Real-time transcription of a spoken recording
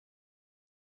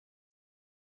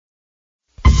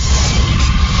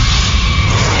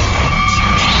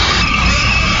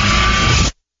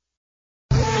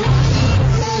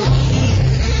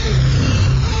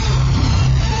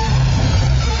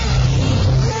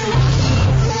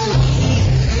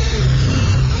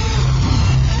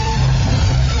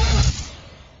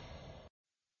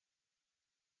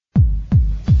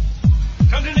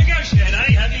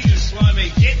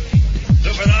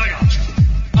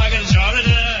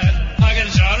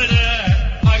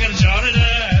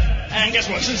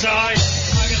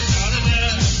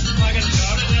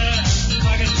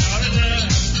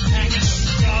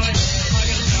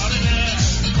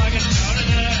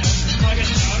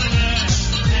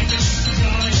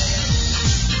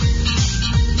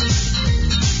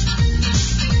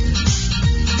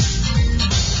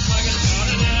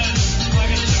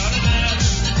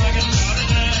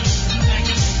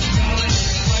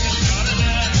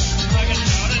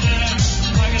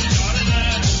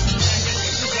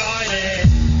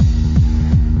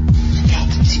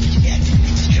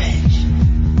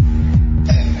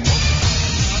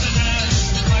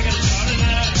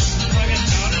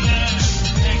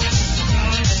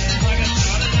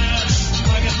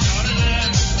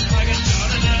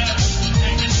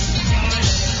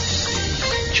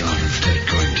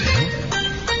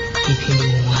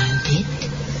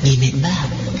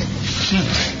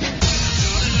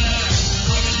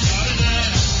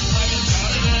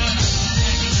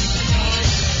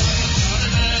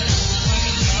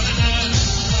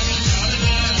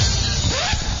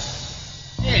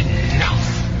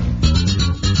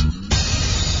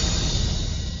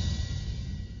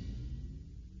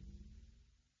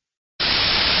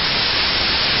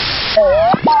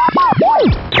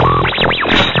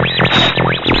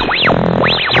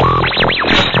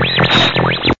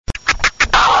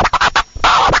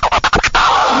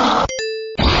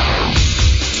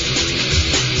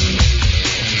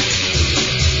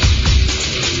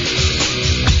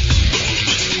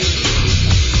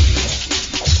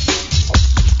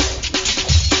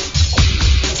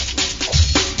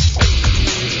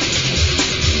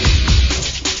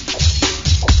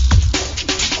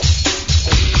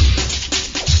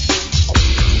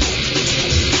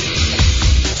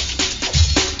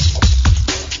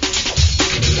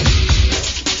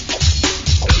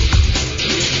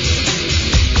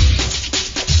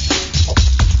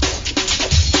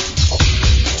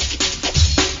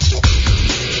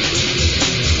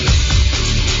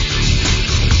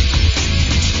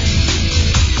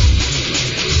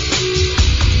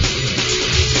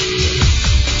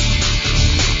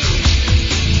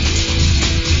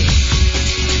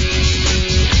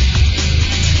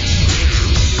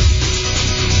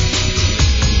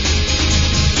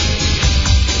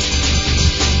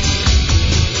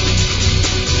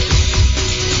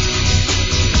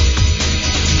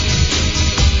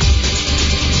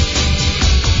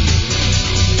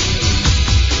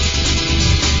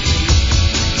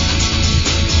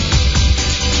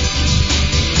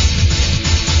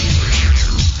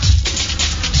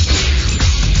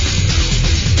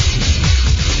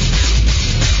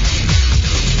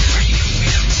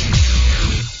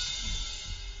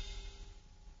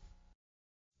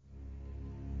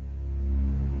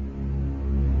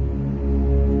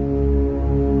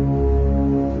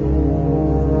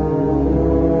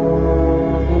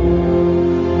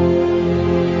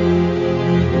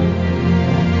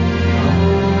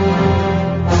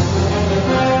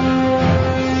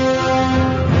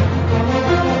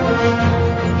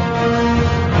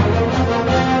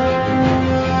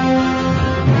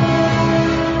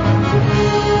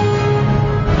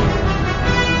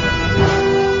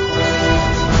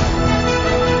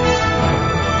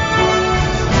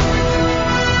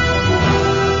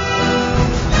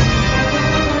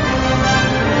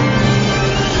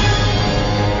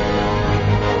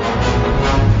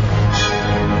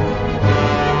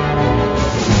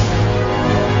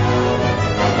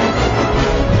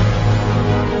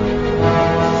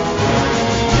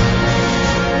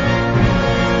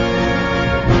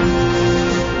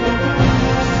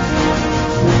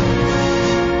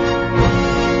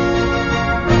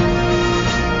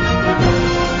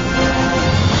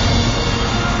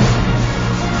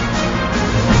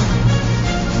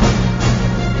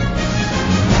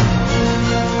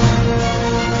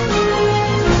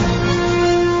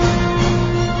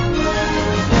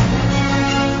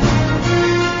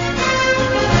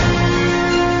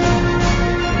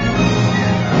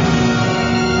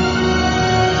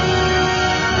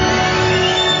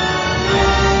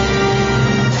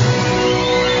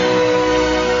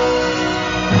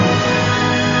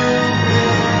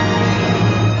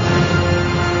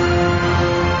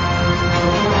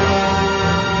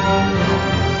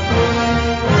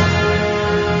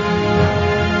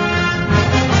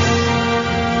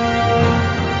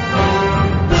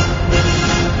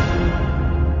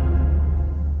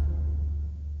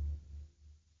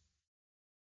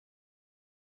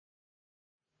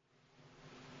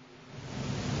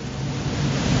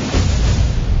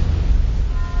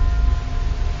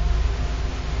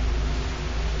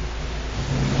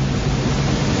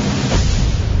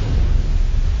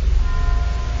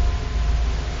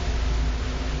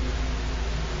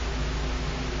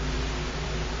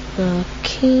The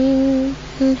king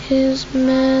and his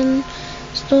men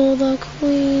stole the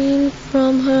queen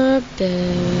from her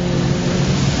bed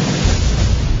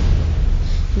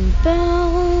and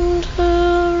bound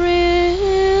her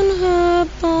in her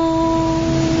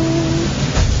bones.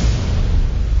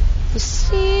 The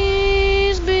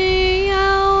seas be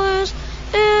ours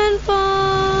and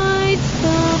fight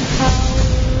the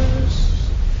powers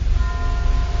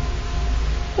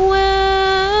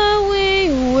where we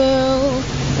will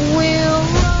roam.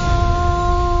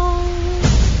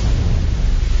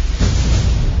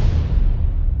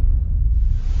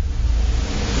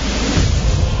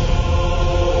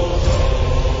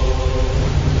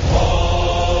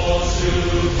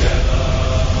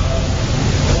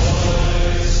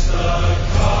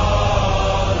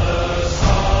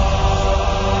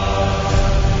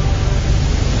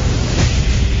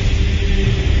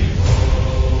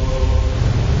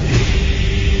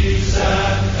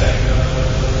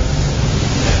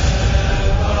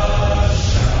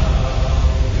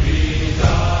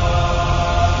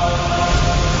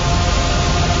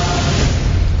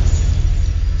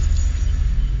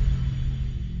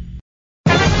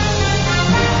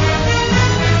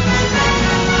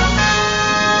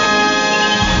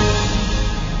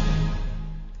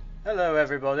 Hello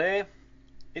everybody,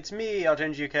 it's me,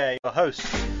 ArtEngUK, your host,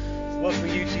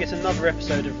 welcoming you to yet another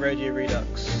episode of Radio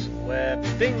Redux, where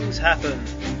things happen.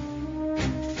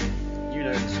 You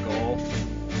know the score.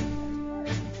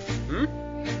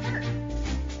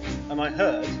 Am I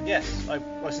heard? Yes, I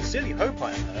sincerely hope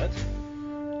I am heard.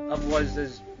 Otherwise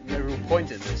there's no real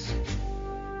point in this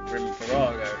grim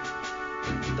farrago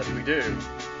that we do.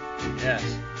 Yes.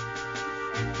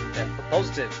 Yeah,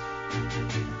 positive.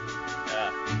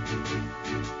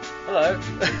 Hello,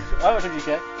 I'm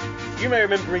ArtEngUK. You may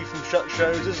remember me from such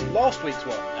shows as last week's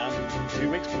one and 2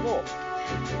 weeks before.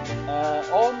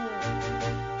 On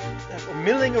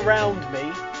milling around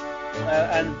me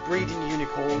and breeding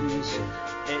unicorns,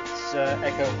 it's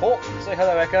Echo Hawk. Say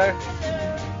hello, Echo.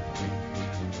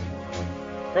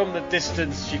 From the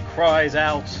distance, she cries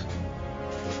out.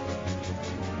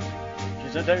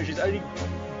 She's only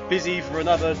busy for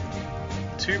another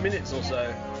 2 minutes or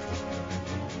so,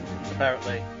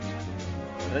 apparently.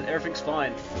 And then everything's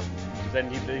fine. Then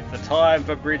the time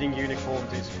for breeding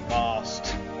unicorns is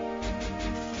fast.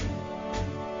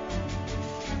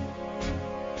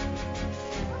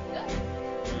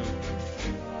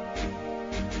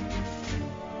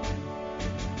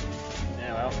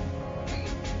 Yeah, well.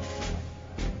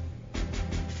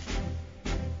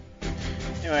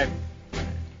 Anyway.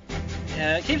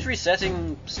 Yeah, it keeps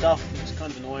resetting stuff. It's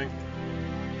kind of annoying.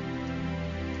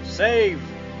 Save!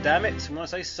 Damn it, when I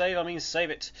say save, I mean save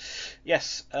it.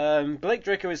 Yes, Blake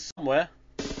Draco is somewhere.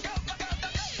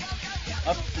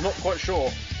 I'm not quite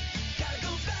sure,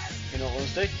 in all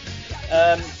honesty.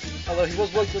 Although he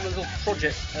was working on a little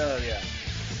project earlier.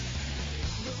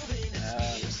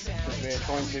 We're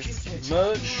trying to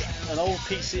merge an old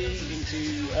PC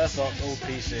into Earthart's old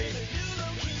PC.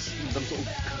 Some sort of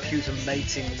computer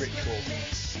mating ritual.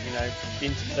 You know,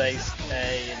 interface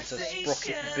A into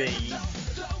sprocket B.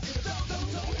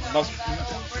 Must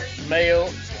male.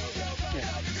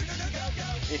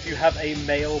 If you have a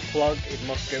male plug, it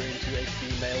must go into a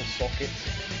female socket.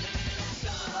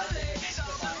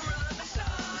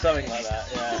 Something like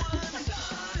that, yeah.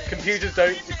 Computers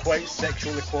don't equate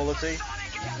sexual equality.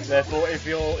 Therefore, if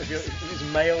it's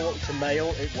male to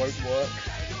male, it won't work.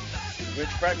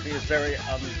 Which, frankly, is very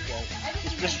well,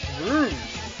 it's just rude.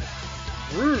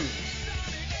 Rude.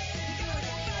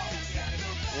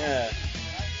 Yeah.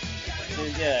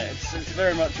 Yeah, it's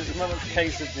very much a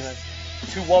case of, you know,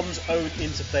 to one's own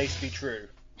interface be true.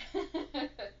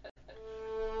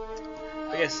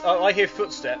 But yes, I hear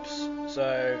footsteps,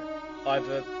 so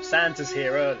either Santa's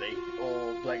here early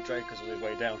or Blake Draco's on his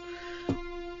way down.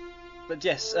 But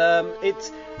yes,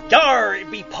 it's Yar, it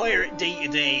be Pirate Day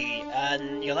today,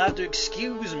 and you'll have to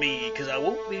excuse me because I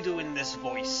won't be doing this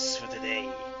voice for today.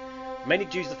 Mainly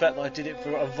due to the fact that I did it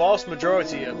for a vast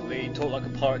majority of the Talk Like a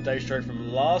Pirate Day show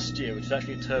from last year, which is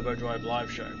actually a Turbo Drive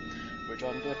live show, which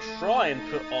I'm going to try and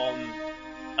put on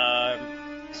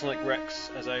Sonic Rex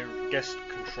as a guest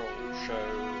control show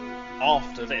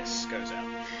after this goes out.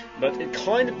 But it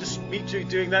kind of, me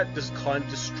doing that just kind of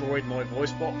destroyed my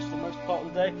voice box for the most part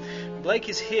of the day. Blake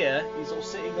is here, he's sort of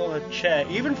sitting on a chair,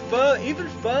 even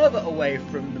further away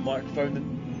from the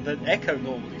microphone than Echo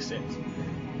normally sits.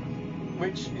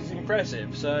 Which is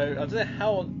impressive, so I don't know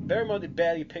how, bear in mind it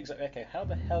barely picks up Echo, how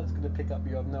the hell it's going to pick up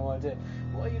you, I have no idea.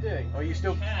 What are you doing? Are you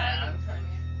still...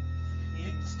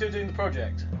 You still doing the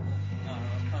project? No, I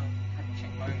was kind of having to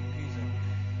check my own computer,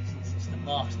 since it's the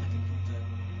master computer of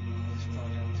this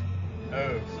project.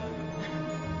 Oh.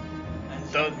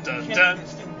 And Dun, dun, the dun. can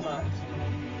still works.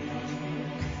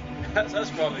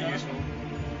 That's rather useful.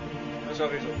 That's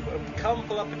rather useful. Come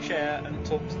pull up a chair and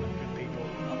talk to the good people.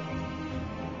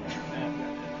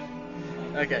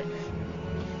 Okay.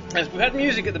 Yes, we had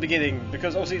music at the beginning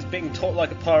because obviously it's being taught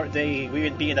like a pirate day. We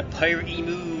would be in a piratey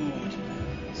mood.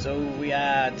 So we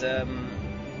had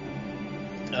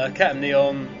Captain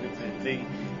Neon with the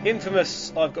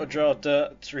infamous "I've Got a Jar of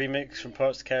Dirt" remix from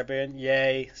Pirates of the Caribbean.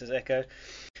 Yay, says Echo.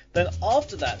 Then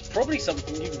after that, probably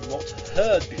something you've not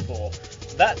heard before.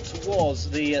 That was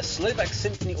the Slovak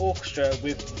Symphony Orchestra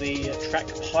with the track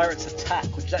Pirates Attack,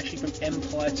 which is actually from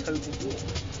Empire Total War.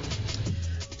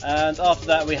 And after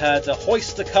that we had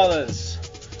Hoist the Colours,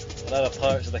 another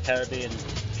Pirates of the Caribbean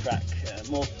track,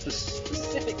 more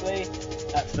specifically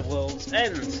at the World's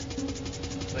End.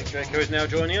 Blake Draco is now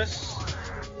joining us.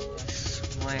 Yes,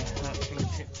 my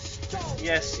fingertips.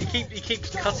 Yes, he keeps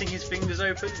cutting his fingers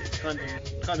open. It's kind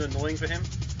of annoying for him.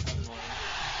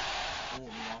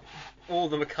 All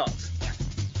of them are cut.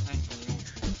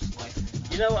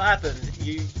 You know what happened?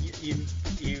 You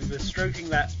were stroking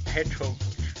that hedgehog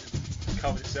which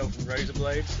covered itself in razor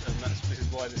blades, and this is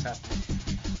why this happened.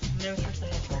 Never trust a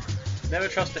hedgehog. Never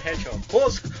trust a hedgehog.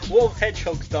 What have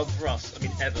hedgehogs done for us? I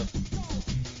mean, ever.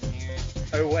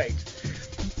 Oh wait.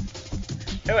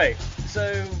 Anyway,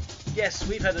 so yes,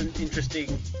 we've had an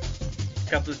interesting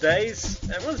couple of days.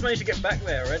 Everyone's managed to get back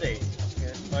there already.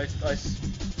 Yeah,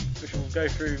 which we'll go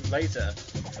through later.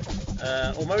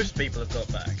 Or most people have got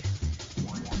back.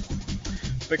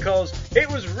 Because it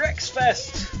was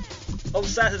Rexfest on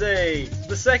Saturday,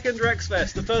 the second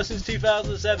Rexfest, the first since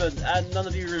 2007, and none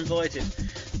of you were invited.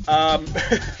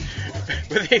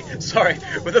 with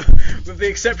the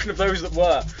exception of those that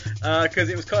were, because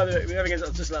it was kind of we were having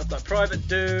just like private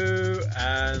do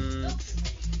and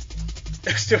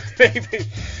still maybe.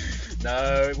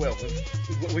 No, well,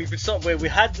 we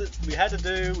had to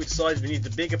do. We decided we needed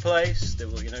a bigger place. There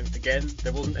was, again,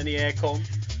 there wasn't any aircon,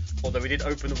 although we did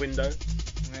open the window.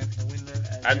 We opened the window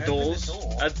and doors.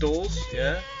 And doors,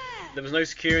 yeah. There was no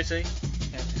security.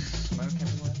 Yeah, just smoke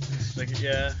everywhere.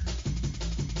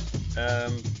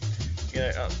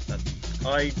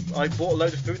 I bought a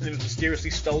load of food and it was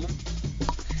mysteriously stolen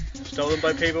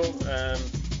by people. I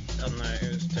don't know,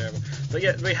 it was terrible. But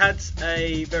yeah, we had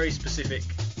a very specific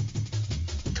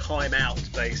time out,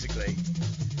 basically,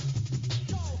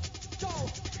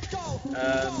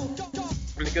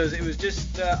 because it was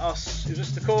just us. It was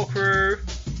just the core crew,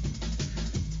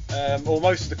 or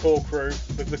most of the core crew.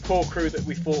 But the core crew that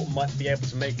we thought might be able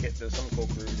to make it. There's some core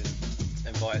crew who didn't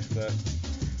invite us for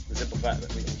the simple fact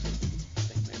that we also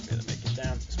think they'd be able to make it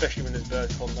down, especially when there's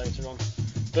BirdCon later on.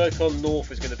 BirdCon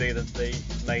North is going to be the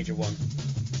major one,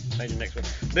 major next one.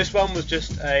 This one was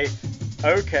just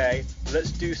okay,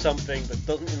 let's do something that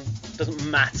doesn't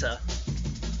matter.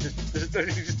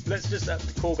 Let's just have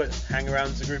the core guys hang around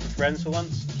as a group of friends for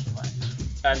once,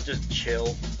 and just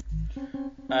chill,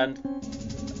 and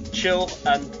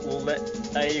we'll let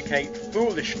AUK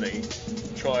foolishly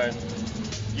try and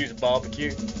use a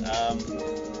barbecue.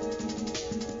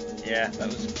 Yeah, that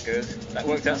was good. That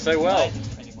worked out so well.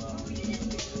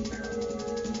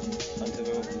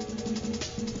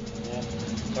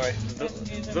 Sorry,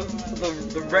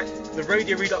 the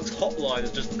Radio Redux hotline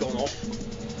has just gone off.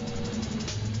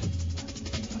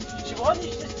 Why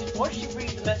did she read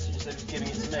the message instead of giving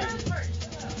it to me?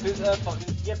 Because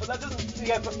yeah, but that doesn't.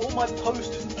 Yeah, but all my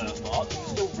post isn't Earthart. You can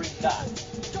still read that.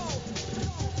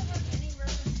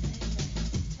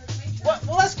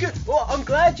 Well, that's good. Well, I'm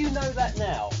glad you know that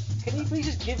now. Can you please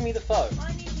just give me the phone?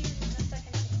 I need to use it in a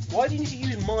second. Why do you need to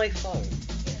use my phone?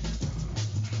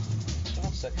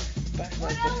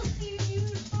 What else do you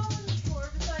use phones for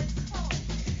besides calling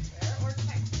or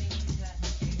texting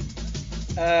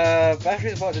that?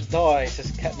 Battery's about to die,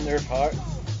 says Captain Earthart.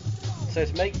 So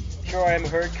to make sure I am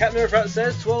heard, Captain Earthart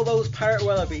says to all those pirate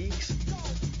wallabies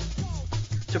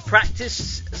to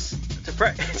practice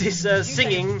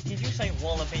singing. Did you say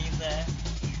wallabies there?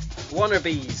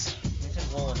 Wannabies. You said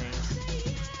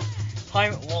wallabies.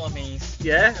 Pirate wallabies.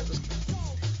 Yeah.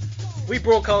 We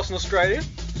broadcast in Australia.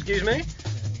 Excuse me.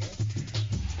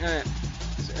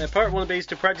 Pirate wannabes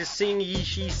to practice singing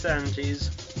Yishi Sanjis,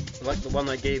 like the one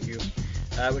I gave you,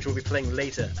 which we'll be playing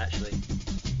later, actually.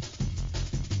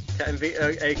 Captain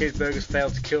AK's Burgers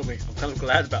failed to kill me. I'm kind of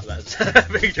glad about that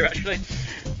feature, actually.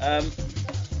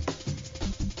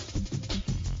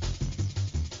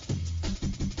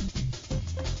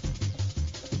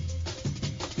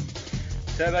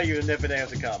 Tell her you have never been able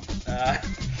to come,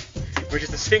 which is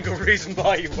the single reason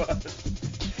why you weren't.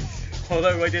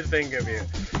 Although I did think of you.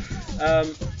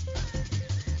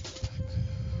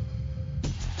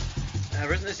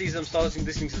 Recently season I'm starting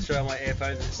listening to the show on my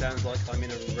earphones and it sounds like I'm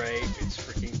in a rave. It's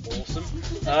freaking awesome.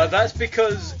 That's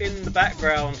because in the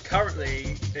background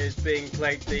currently is being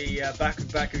played the Baku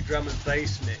Baku drum and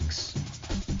bass mix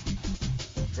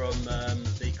from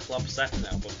the Club Saturn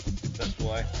album. That's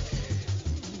why.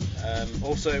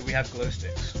 Also we have glow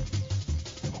sticks.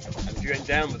 And if you went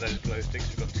down with those glow sticks,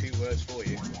 we've got 2 words for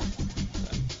you.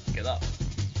 Get up.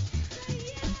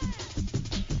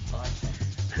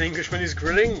 An Englishman is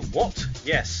grilling? What?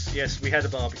 Yes, we had a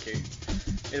barbecue.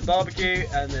 We had a barbecue,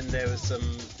 and then there was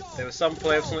some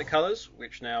play of Sonic Colors,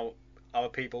 which now other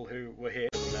people who were here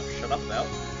will now shut up about.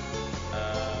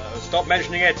 Stop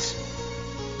mentioning it.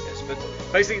 Yes, but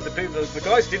basically the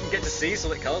guys who didn't get to see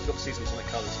Sonic Colors got to see some Sonic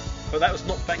Colors, but that was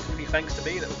not thanks to me.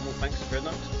 That was more thanks to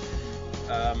Dreadnought.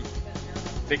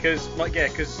 Because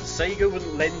Sega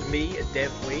wouldn't lend me a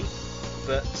Dev Wii.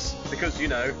 But because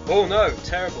oh no,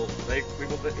 terrible.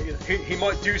 He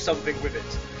might do something with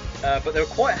it. But they were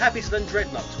quite happy to lend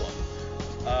Dreadnought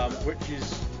one, which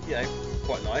is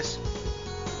quite nice.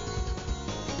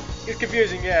 It's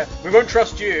confusing, yeah. We won't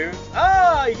trust you.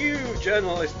 Ah, you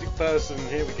journalistic person.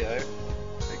 Here we go.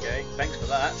 Okay, thanks for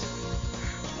that.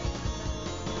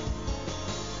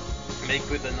 Make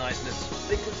with the niceness.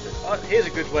 Here's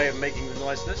a good way of making the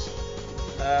niceness.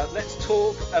 Let's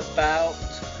talk about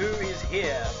who is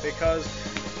here, because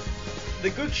the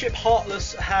good ship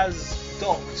Heartless has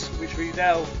docked, which we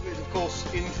now, of course,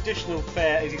 in traditional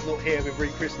fare, as he's not here, we've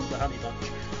rechristened the Honey Bunch.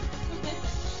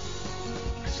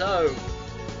 So,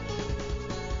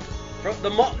 from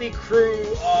the motley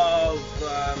crew of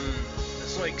the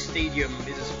Sonic Stadium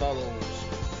is as follows.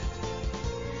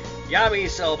 Yami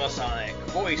Silversonic,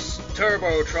 Voice,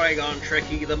 Turbo, Trigon,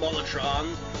 Trekkie, the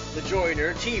Molotron, the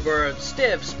Joiner, T-Bird,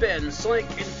 Stiv, Spin, Sonic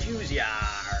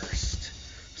Enthusiast,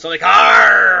 Sonic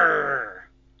R,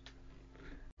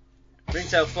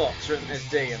 Ringtail Fox, written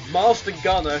SD, Master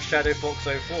Gunner, Shadow Fox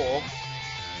 04,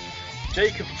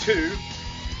 Jacob 2,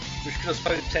 which could I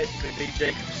suppose technically be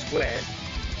Jacob Squared,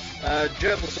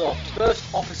 Gerbilsoft, First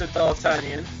Officer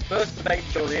D'Artagnan, First Mate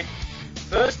Johnny,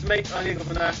 First Mate Onigo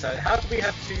Bonato. How do we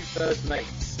have 2 first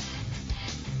mates?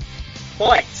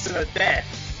 Fights to the death.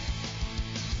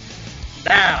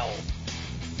 Now,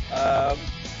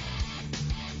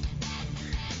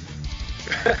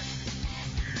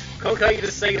 Conquer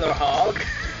the Sailor Hog.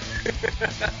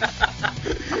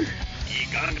 You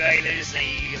conquer the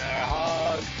Sailor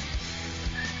Hog.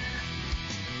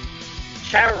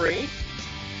 Cherry.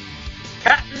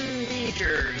 Captain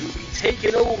Beecher, who'll be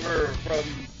taking over from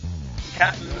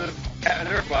Captain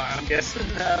Earthfire, I'm guessing.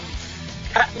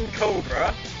 Captain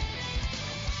Cobra.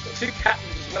 Got 2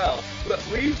 captains as well. Look,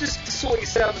 will you just sort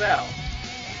yourselves out?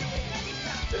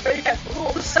 We're all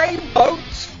on the same boat!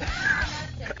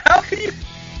 How can you...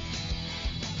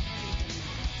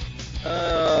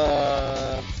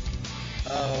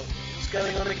 what's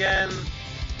going on again?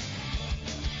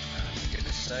 For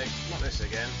goodness sake, not this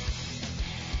again.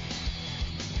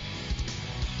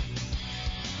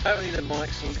 Apparently the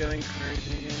mic's all going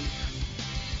crazy again.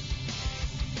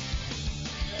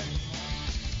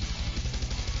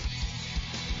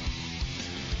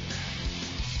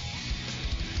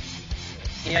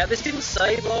 Yeah, this didn't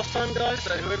save last time, guys,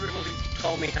 so whoever it was who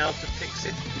told me how to fix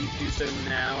it, please do so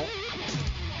now.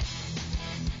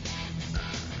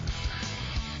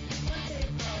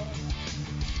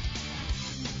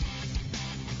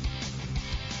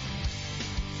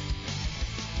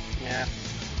 Yeah.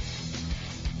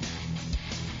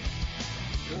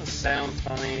 Doesn't sound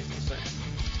funny.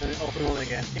 Turn it off and on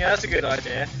again. Yeah, that's a good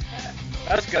idea.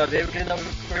 That's a good idea. We can end up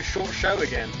with a short show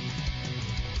again.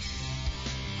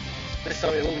 This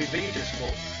time it will be Vita's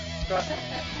fault. But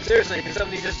seriously, can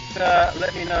somebody just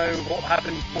let me know what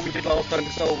happened, what we did last time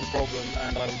to solve the problem,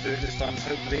 and I will do it this time.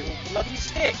 Hopefully it will bloody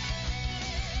stick.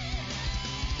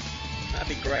 That'd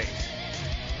be great.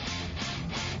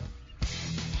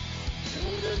 Am I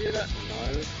going to do that?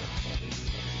 No.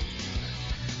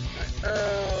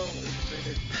 Oh,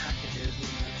 there's packages.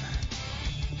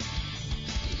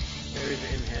 Where is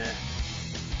it in here?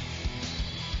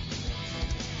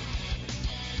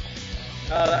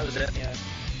 Oh, that was it, yeah.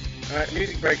 Alright,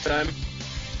 music break time.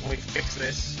 While we fix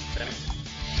this.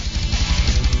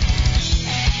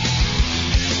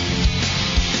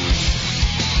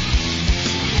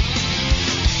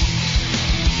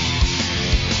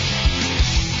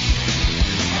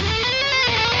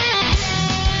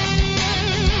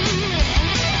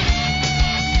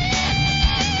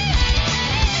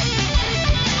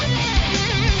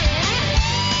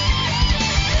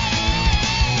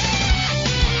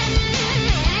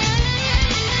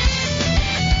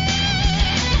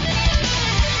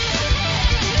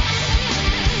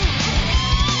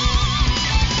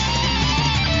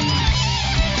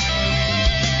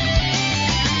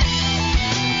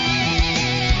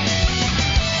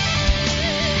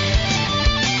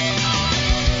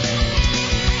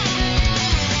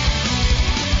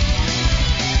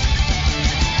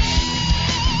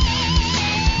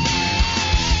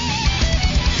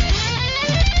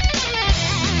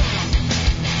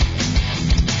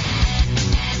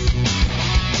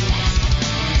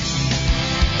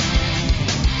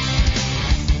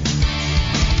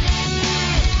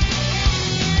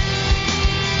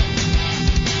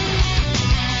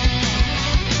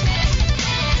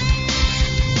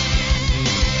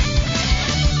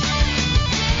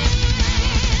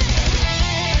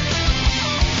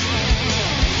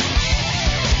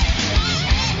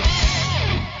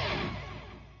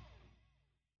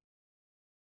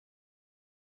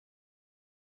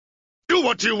 Do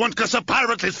what you want, 'cause a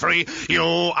pirate is free.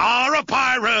 You are a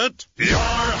pirate. Yar,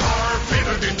 har,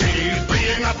 fiddle-dee-dee.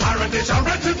 Being a pirate is a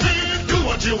right-to-be. Do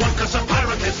what you want, 'cause a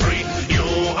pirate is free. You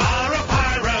are a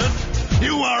pirate.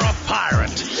 You are a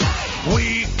pirate.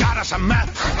 We got us a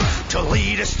map to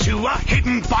lead us to a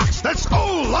hidden box that's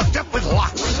all locked up with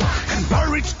locks and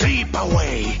buried deep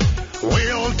away.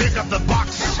 We'll dig up the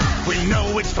box. We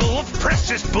know it's full of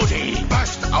precious booty.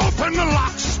 Burst open the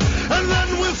locks, and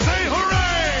then we'll say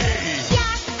hooray! Yar,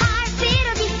 har,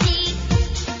 fiddle-dee-dee.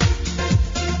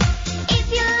 If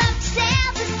you love to sail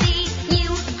the sea, you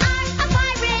are a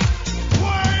pirate.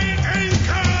 Weigh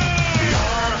anchor!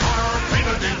 Yar, har,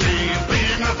 fiddle-dee-dee.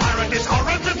 Being a pirate is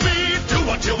horrid to be. Do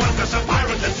what you want, 'cause a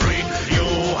pirate is free. You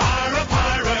are a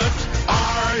pirate.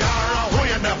 Yar, ahoy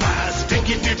in the mast.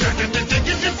 Diggity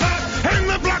fast. Hang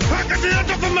the black flag at the end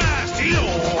of the mast. You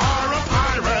are a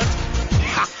pirate.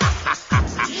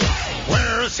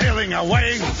 We're sailing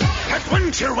away.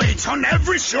 Adventure waits on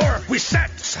every shore. We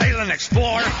set sail and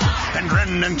explore, and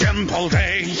Ren and jump all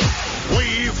day.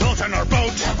 We float on our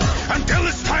boat until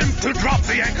it's time to drop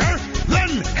the anchor.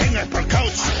 Then hang up our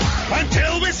coats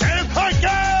until we sail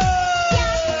again.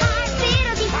 Yar, har,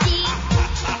 fiddle-dee-dee.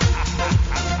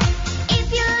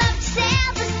 If you love to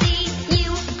sail the sea,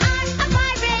 you are a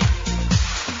pirate.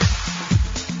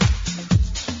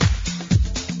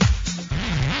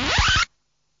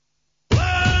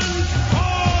 Land ho!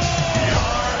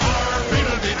 Yar, har,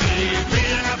 fiddle-dee-dee.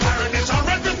 Being a pirate is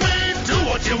horrid to be. Do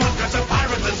what you want, 'cause a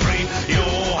pirate is free. You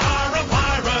are a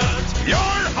pirate.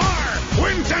 Yar, har!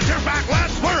 Wind at your back,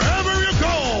 lads, wherever you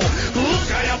go. Blue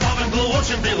sky above and blue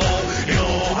ocean below. You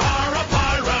are a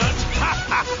pirate.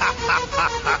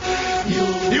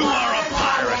 You are a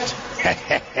pirate.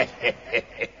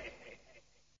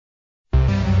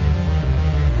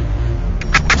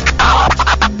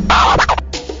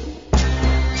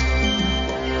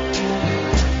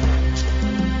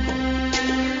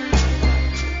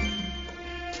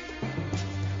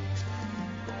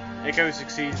 Echo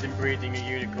succeeds in breeding a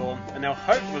unicorn, and now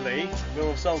hopefully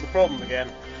we'll solve the problem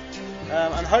again.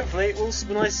 And hopefully,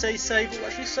 when I say save, we'll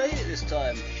actually save it this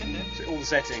time. So all the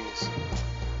settings.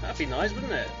 That'd be nice,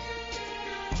 wouldn't it?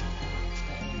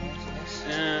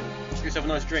 Yeah. You just have a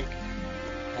nice drink.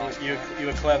 You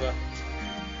were clever.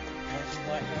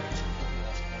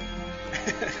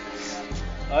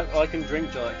 I can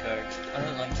drink Diet Coke. I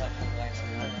don't like that flavor.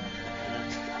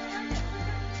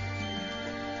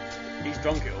 He's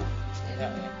drunk it all.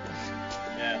 Exactly.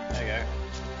 Yeah, there you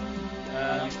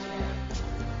go.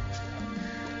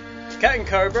 Captain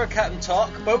Cobra, Captain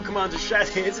Tark, Boat Commander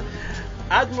Shadid,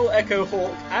 Admiral Echo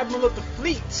Hawk, Admiral of the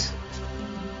Fleet,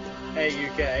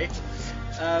 AUK,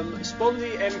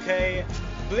 Spondy MK,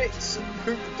 Blitz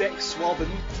Poop Deck Swabben,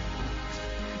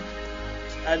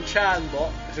 and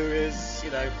Chanbot, who is,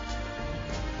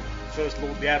 First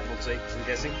Lord of the Admiralty, I'm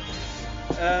guessing.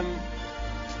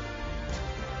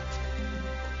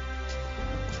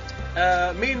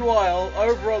 Meanwhile,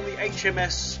 over on the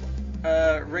HMS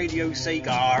Radio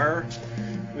Sagar,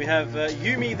 we have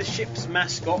Yumi, the ship's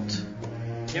mascot,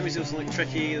 Yumi still Sonic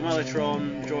Trekkie, the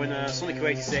Mellotron, Joiner, Sonic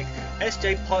 286,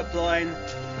 SJ Pipeline,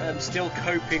 still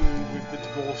coping with the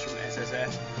divorce from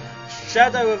SSF,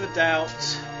 Shadow of a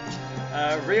Doubt,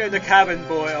 Rio the Cabin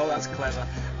Boy, oh that's clever,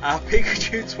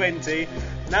 Pikachu 20,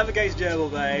 Navigator Gerbil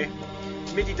Bay,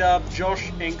 Midi Dub,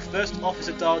 Josh Inc., First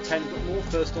Officer Dial 10, but more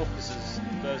First Officers,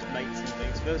 First Mates and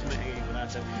things, First Mate even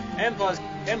that.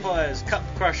 Empires, Cup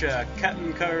Crusher,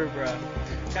 Captain Cobra,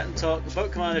 Captain Talk, the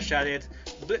Boat Commander Shadid,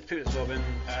 Blitz Poots Robin,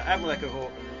 Admiral Echo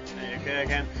Hawk, okay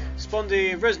again,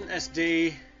 Spondy, Resident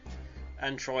SD,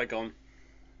 and Trigon.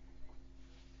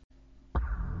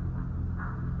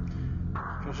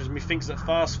 Josh me thinks that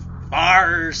Fast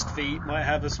Feet might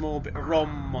have a small bit of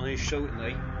rom on his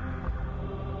shortly.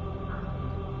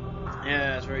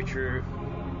 Yeah, that's very true.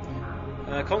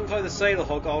 Conco the Sailor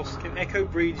Hog asks if Echo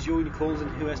breeds unicorns and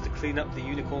who has to clean up the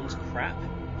unicorn's crap?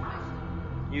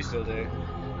 You still do.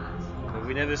 But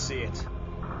we never see it.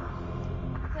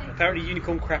 Apparently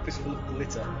unicorn crap is full of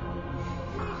glitter.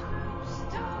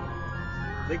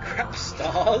 They crap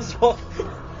stars? What?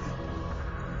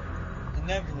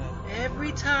 Nebula.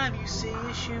 Every time you see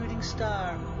a shooting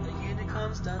star, the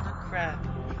unicorn's done a crap.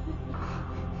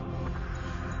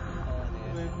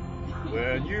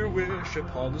 When you wish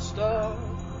upon a star,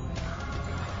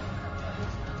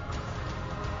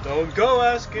 don't go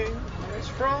asking where it's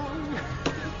from.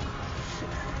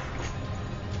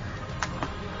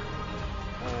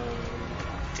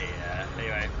 Dear.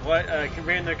 Anyway,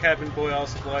 Reno Cabin Boy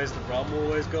asks why is the rum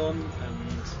always gone,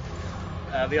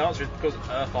 and the answer is because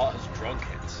Earthart has drunk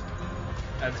it.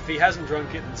 And if he hasn't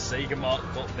drunk it, then Sega Mark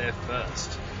got there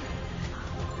first.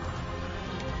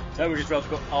 So we just rather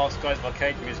got Ask Guys of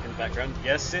Arcade music in the background.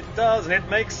 Yes, it does, and it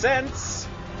makes sense.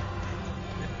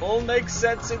 It all makes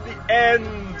sense in the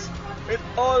end. It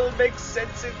all makes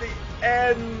sense in the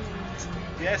end.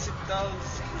 Yes, it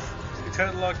does.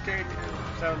 Eternal Arcade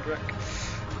soundtrack.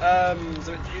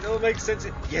 So it all makes sense.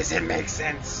 Yes, it makes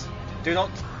sense. Do not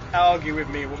argue with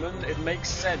me, woman. It makes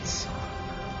sense.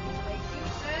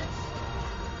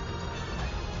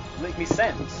 Make me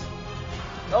sense.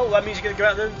 Oh, that means you're going to go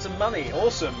out and earn some money.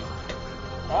 Awesome.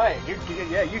 Alright,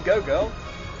 you go, girl.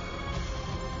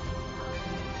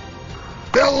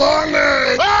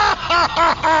 Belonging!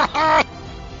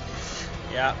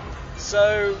 Yeah.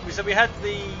 So we had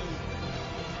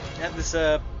this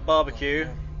barbecue,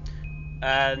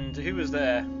 and who was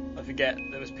there? I forget.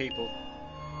 There was people.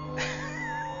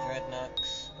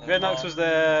 Dreadnoughts. Dreadnoughts was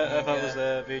there. Earthart was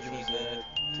there. Vision was there.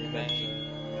 T-Bane.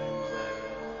 T-Bane was there.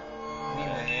 We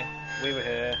were here. We were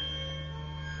here.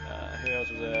 Who else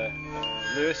was there?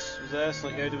 Lewis was there.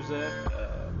 Sonic Yoda was there.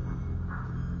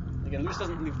 Again, Lewis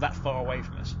doesn't live that far away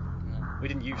from us. No. We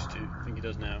didn't used to. I think he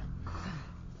does now.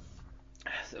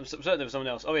 I'm certain there was someone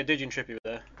else. Oh yeah, Digi and Trippy were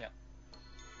there. Yeah.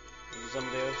 There was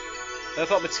somebody else.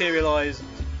 Earthart materialised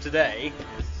today,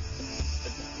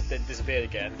 but then disappeared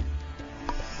again.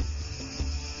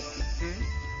 It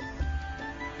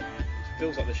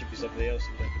feels like there should be somebody else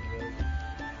in the world.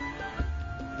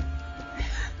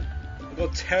 I've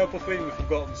got a terrible feeling we've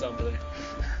forgotten somebody.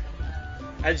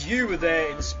 As you were there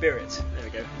in spirit. There we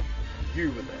go.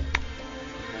 You were there.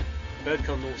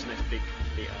 Birdcon North's next big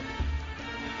meet up.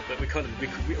 But we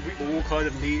all kind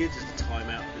of needed just a time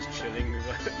out, just chilling with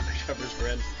each other's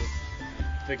friends, just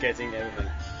forgetting everything,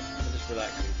 and just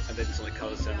relaxing, and then Sonic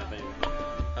Colors turned up anyway.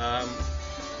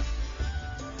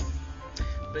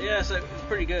 But yeah, so it was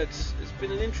pretty good. It's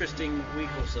been an interesting week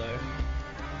or so.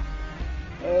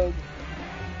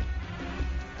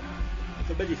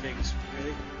 For many things,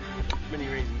 really. Many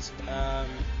reasons. I've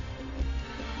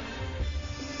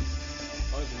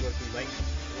been working late.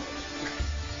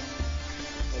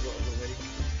 A lot of the week.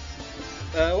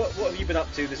 What have you been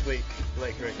up to this week,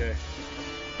 Blake Rico?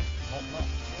 Not much.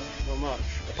 Not much.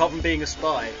 Apart from being a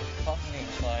spy. Apart from being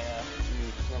a spy,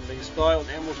 I'm being a spy on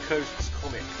Emerald Coast's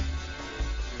comic.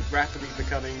 It's rapidly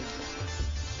becoming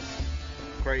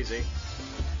crazy.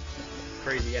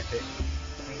 Crazy epic.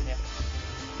 yeah.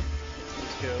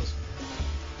 These girls.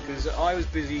 Because I was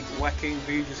busy whacking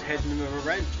Vija's head in with a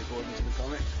wrench, according to the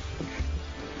comic.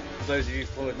 For those of you who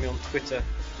followed me on Twitter,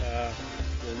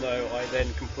 will know I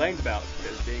then complained about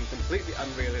it as being completely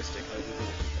unrealistic. I would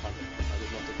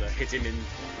not have hit him in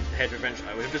the head with a wrench.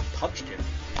 I would have just punched him.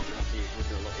 After he would have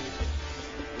been a lot easier.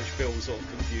 Which Phil was sort of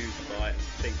confused by and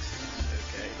thinks it's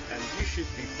okay. And you should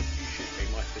be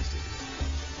my fist is.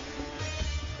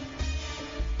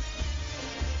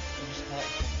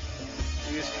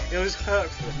 It was hurt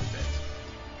for a little bit.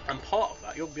 And part of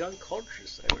that, you'll be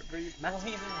unconscious, so it really Well, matters.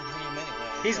 he's in the dream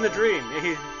anyway. He's in the dream.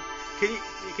 He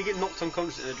can get knocked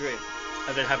unconscious in a dream,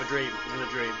 and then have a dream in a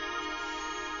dream.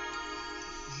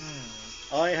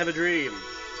 I have a dream.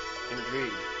 In a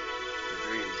dream. A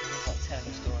dream. He's like telling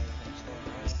a story within a story,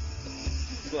 really.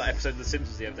 It's like that episode of The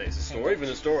Simpsons the other day. It's a story within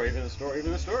a story within a story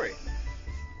within a story.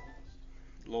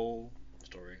 Lol.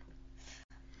 Story.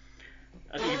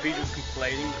 I think Vija was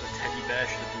complaining that the teddy bear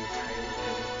should have been tailed.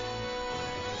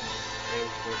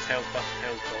 Or tailed buff,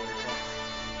 tailed gone or something.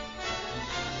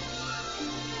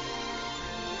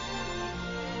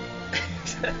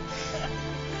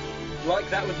 Like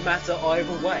that would matter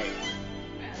either way.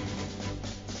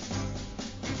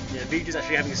 Yeah, Vija's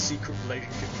actually having a secret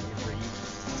relationship with Reed,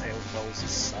 Tailed Doll's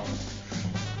son.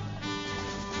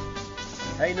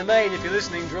 Hey Namain, if you're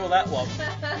listening, draw that one.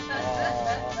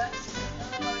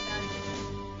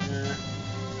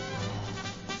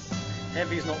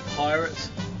 Heavy's not pirate.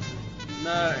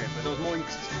 No, but I was more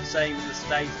saying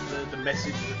that the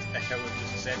message that Echo had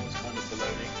just said was kind of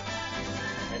baloney.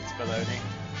 It's baloney.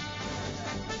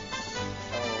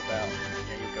 Oh, about you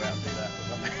go out and do that or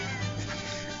something.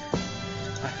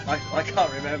 I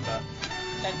can't remember.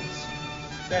 Sense.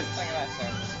 Sense. Something about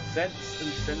sense. Sense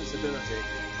and sensibility.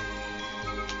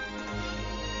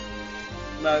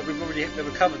 No,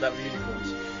 we've covered that with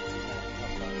unicorns.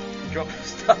 Drop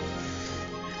stuff.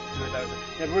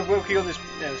 Yeah, we're working on this.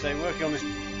 Working on this.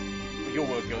 You're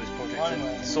working on this project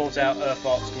Anyway. to sort out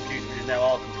Earthart's computer, which is now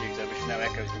our computer, which is now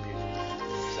Echo's computer.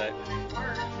 So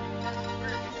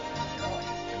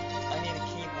I need a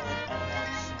keyboard and a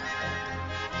mouse.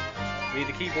 we need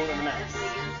a keyboard and a mouse.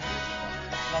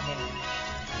 Nothing.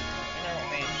 You know what I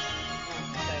mean?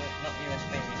 So, not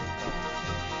USB.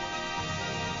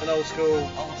 An old school.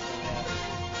 Old school, yeah.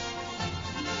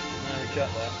 No, we shut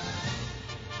that.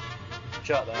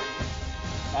 chart though.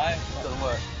 Doesn't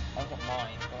work. I've got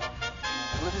mine.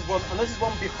 But Unless there's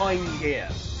one behind here.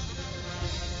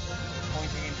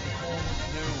 pointing into the corner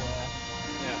of nowhere.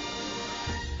 Yeah.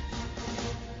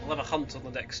 We'll have a hunt on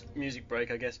the next music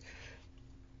break, I guess.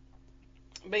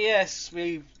 But yes,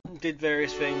 we did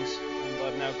various things, and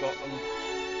I've now got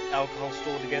alcohol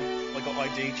stored again. I got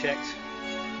ID checked,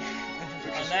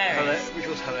 which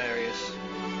was hilarious.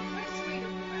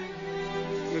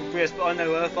 Yes, but I know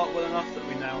Earthart well enough that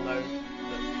we now know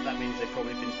that means they've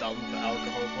probably been done for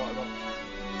alcohol quite a lot.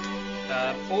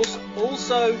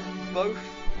 Also, both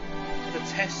the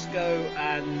Tesco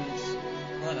and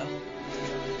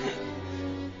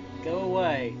go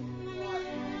away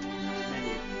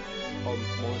menu on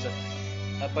monitor.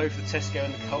 Both the Tesco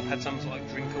and the Co-op had some sort of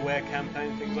like drink-aware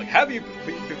campaign things like, have you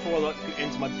before I like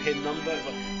enter my PIN number? It's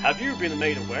like, have you been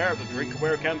made aware of the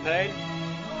drink-aware campaign?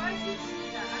 Oh, I did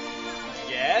see that.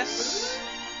 Yes,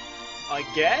 I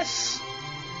guess.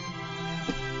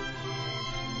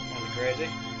 Kind of crazy.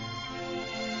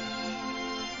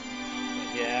 But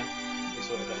yeah, we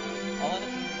sort of don't know. I'll if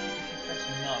you press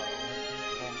no.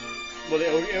 Well,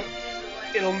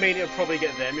 it'll mean it'll probably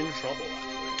get them in trouble.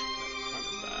 Actually, kind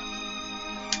of bad.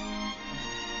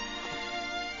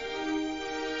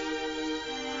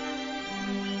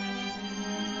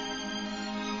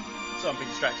 So I'm being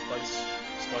distracted by this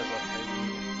guy's like.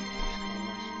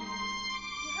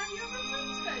 Have you ever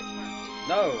played Skyscraper?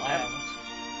 No, I haven't.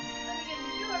 Then again,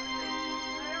 you do everything.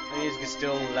 I don't He's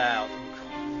still loud.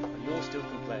 And you're still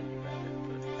complaining about it,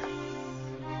 but...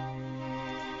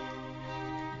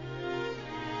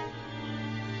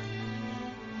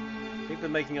 People are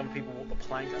making other people walk the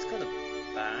plank. That's kind of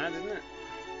bad, isn't it?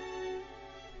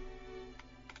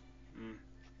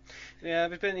 Yeah,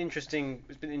 it's been an interesting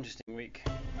week.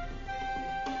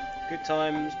 Good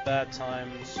times, bad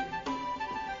times.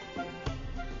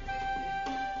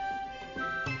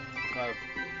 I've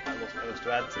lots else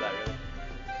to add to that, really.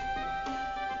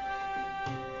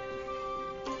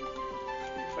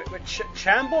 Wait,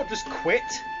 Chambot just quit?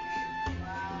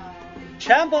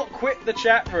 Chambot quit the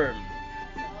chat room.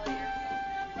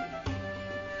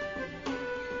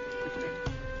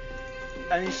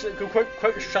 And he's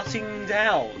quote shutting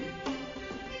down.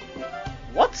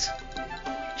 What?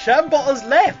 Chambot has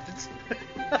left.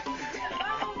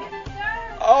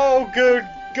 Oh, good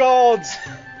God.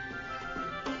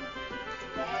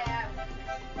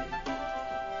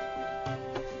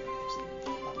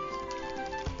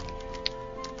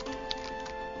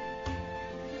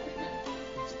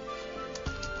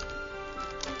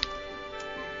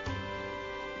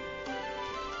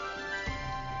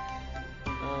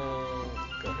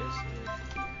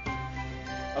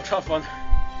 I'll try one.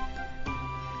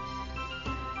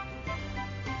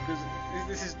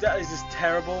 Because that is just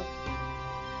terrible.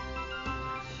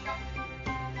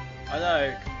 I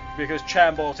know, because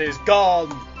Chambot is gone.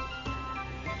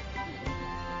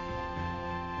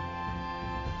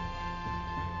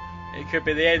 It could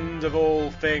be the end of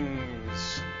all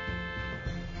things.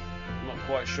 I'm not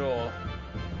quite sure.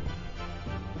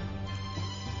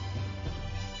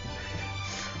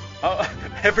 Oh,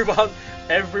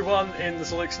 everyone in the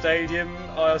Sonic Stadium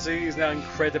IRC is now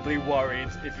incredibly worried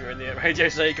if you're in the Radio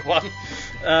Sega one.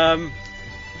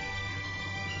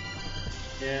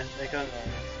 Yeah, they can't.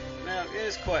 Now,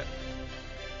 it's quite.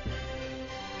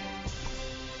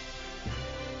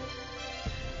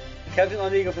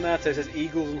 Captain Eagle Fanato says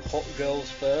Eagles and hot girls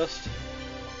first.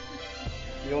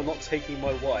 You're not taking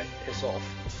my wife. Piss off.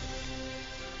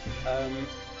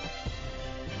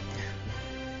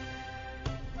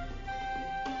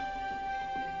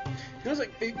 It was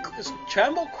like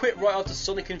Chambot quit right after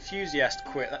Sonic Enthusiast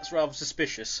quit. That's rather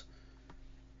suspicious,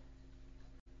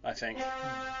 I think.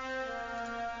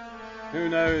 Who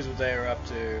knows what they were up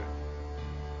to?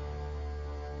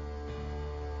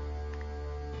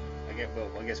 I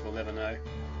guess we'll never know.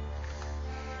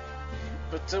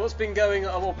 But what's been going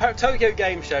on? Well, Tokyo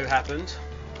Game Show happened,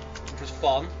 which was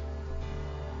fun.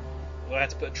 I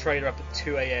had to put a trailer up at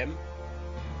 2 AM.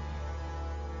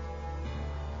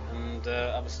 And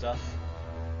other stuff.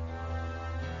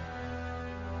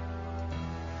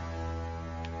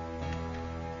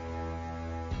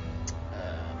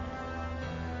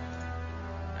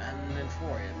 And then 4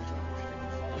 AM, which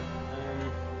was fun.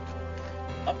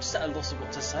 Upset at loss of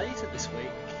what to say to this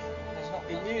week. There's not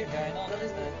In much news, going on, that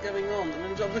is there? isn't going on. I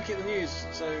mean, I'm looking at the news,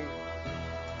 so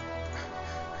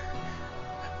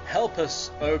help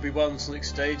us, Obi-Wan Sonic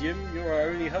Stadium. You're our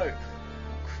only hope.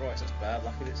 Christ, that's bad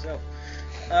luck in itself.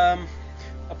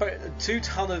 2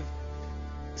 ton of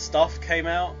stuff came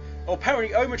out. Oh,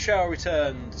 apparently Omochao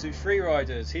returned to Free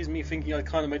Riders. Here's me thinking I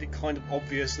kind of made it kind of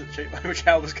obvious that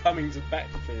Omochao was coming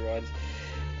back to Free Riders.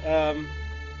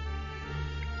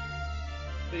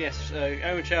 But yes,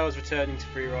 Omochao is returning to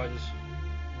Free Riders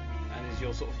and is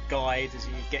your sort of guide as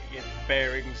you get your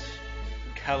bearings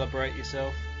and calibrate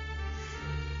yourself.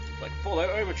 Like, follow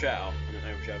Omochao, and then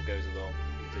Omochao goes along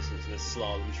the distance and there's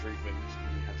slaloms through things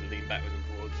and you have to lean backwards and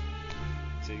forwards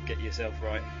to get yourself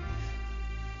right.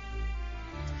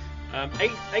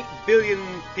 8 billion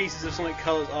pieces of Sonic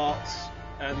Colors art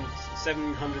and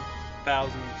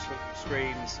 700,000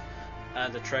 screens,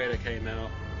 and a trailer came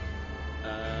out,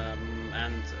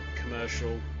 and a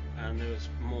commercial, and there was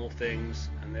more things,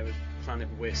 and there was Planet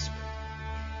Wisp,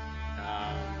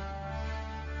 and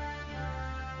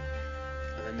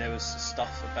then there was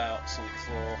stuff about Sonic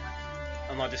 4,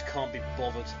 and I just can't be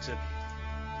bothered to.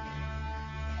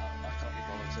 I can't be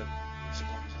bothered to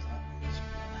respond to that.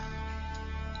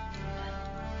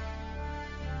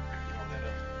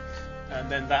 And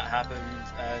then that happened,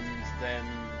 and then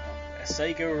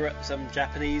Sega were at some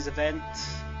Japanese event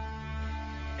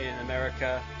in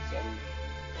America, some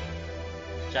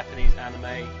Japanese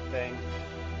anime thing.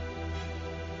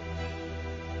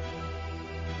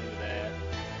 We were there.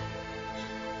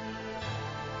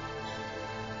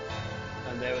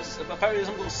 And there was apparently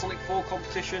some sort of Sonic 4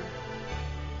 competition,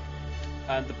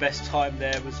 and the best time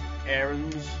there was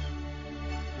Aaron's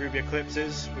Ruby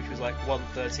Eclipses, which was like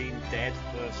 113 dead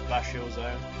for Splash Hill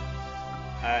Zone,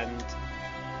 and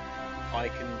my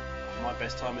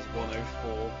best time is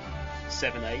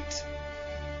 104.78,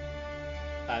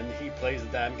 and he plays the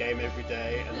damn game every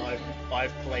day, and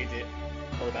I've played it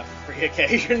on about 3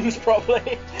 occasions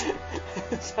probably.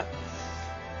 So,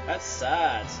 that's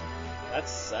sad.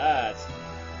 That's sad.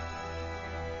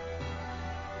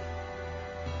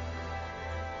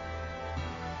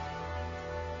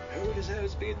 Who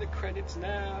deserves to be in the credits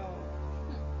now?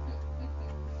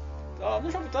 Oh, I'm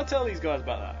not sure. Did I tell these guys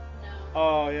about that? No.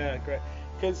 Oh yeah, great.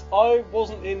 Because I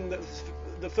wasn't in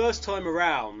the first time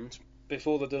around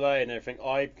before the delay and everything.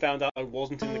 I found out I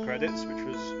wasn't in the credits, which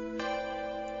was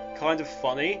kind of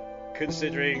funny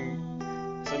considering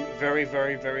some very,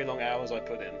 very, very long hours I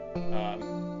put in.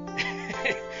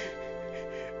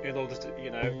 In order to,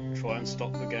 try and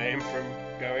stop the game from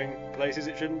going places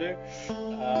it shouldn't do.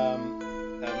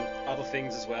 And other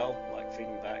things as well, like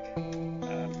feeding back.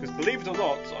 Because believe it or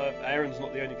not, Aaron's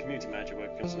not the only community manager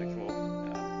working on Sonic 4.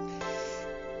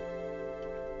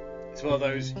 It's one of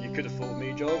those you could have fooled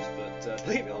me jobs, but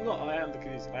believe it or not, I am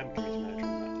community manager on that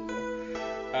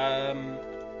as well.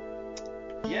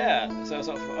 Yeah, so I was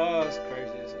like, oh, that's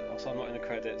crazy. So I'm not in the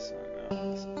credits. I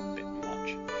know, that's a bit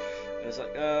much. And it's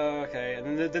like, oh, okay.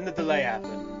 And then the delay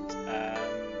happened, and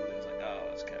it was like, oh,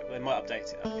 that's okay. Well, they might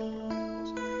update it.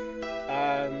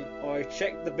 I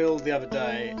checked the build the other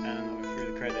day, and I went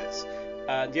through the credits.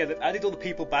 And yeah, they've added all the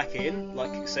people back in,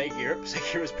 like Sega Europe.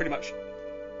 Sega Europe is pretty much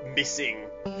missing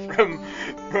from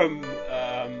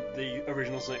the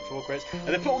original Sonic 4 credits. And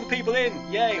they put all the people in.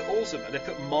 Yay, awesome. And they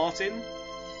put Martin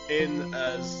in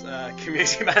as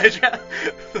community manager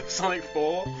for Sonic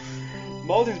 4.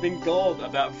 Martin's been gone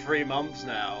about 3 months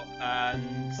now,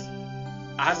 and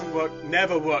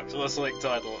never worked on a Sonic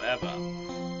title ever.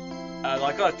 And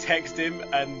I got to text him,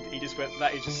 and he just went,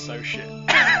 "That is just so shit."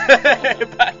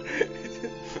 That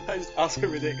is utterly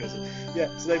ridiculous. Yeah,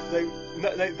 so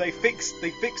they fixed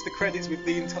the credits with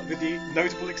the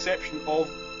notable exception of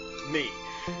me,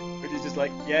 which is just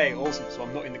like, yay, awesome. So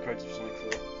I'm not in the credits for Sonic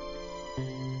 4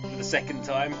 for the second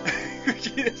time, which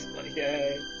is like,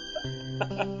 yay.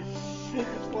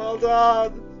 Well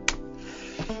done.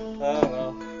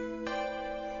 Oh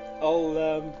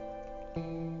well.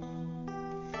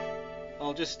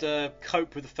 I'll just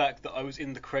cope with the fact that I was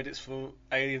in the credits for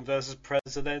Alien vs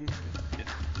Predator then.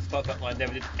 Despite the fact that I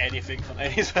never did anything on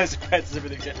Alien vs Predator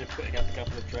except for putting up a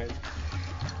couple of trailers.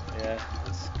 Yeah,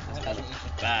 it's kind of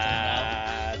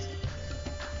bad. Just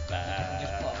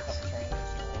put up a couple of trailers,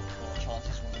 or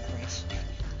chances will increase.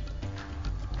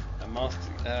 And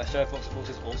Shadow Fox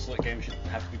supporters all Sonic games should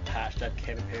have to be patched to have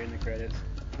Kevin appear in the credits.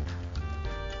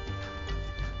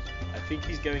 I think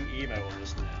he's going emo on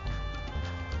us now.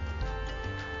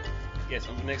 Yes,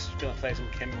 I'm next going to play some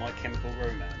My Chemical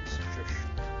Romance. Shush.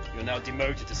 You're now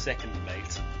demoted to second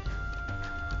mate.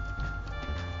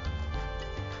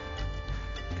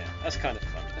 Yeah, that's kind of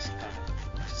fun. It's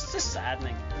just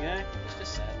saddening, you know? It's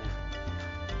just saddening.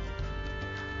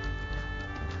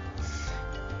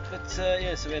 But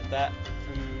yeah, so we had that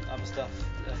and other stuff.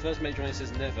 First Major Runner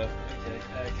says never.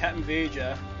 Okay. Captain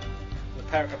Vija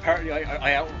Apparently,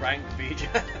 I outrank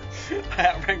Vijay. I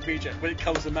outrank Vijay when it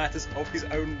comes to matters of his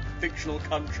own fictional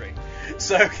country.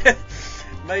 So,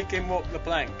 make him walk the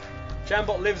plank.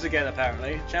 Chambot lives again,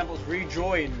 apparently. Chambot's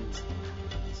rejoined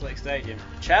Sonic Stadium.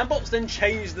 Chambot's then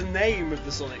changed the name of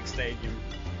the Sonic Stadium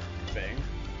thing.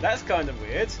 That's kind of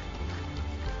weird.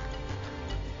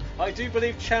 I do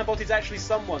believe Chambot is actually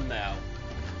someone now.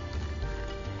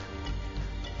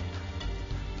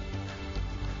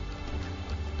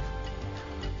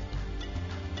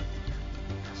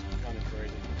 It's kind of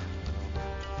crazy.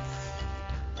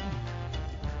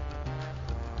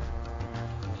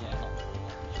 Yeah, not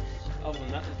Other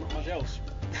than that, there's not much else.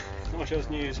 Not much else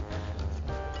news.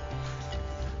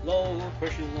 Lol,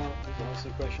 question mark. There's also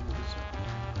a question.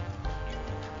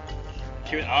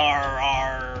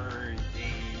 Q&R-R-D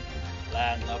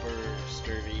Landlubber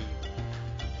Scurvy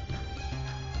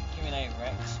Q&A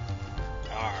Rex.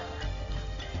 R.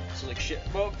 Sonic ship.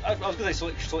 Well, I was gonna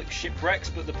say Sonic Shipwrecks,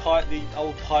 but the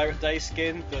old Pirate Day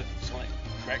skin, the Sonic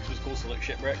Rex was called Sonic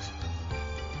Shipwrecks.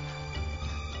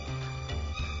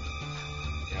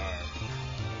 Yarr.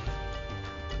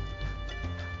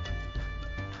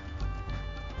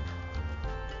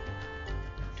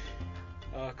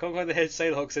 Conquer the Head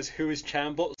Sailhawk says, "Who is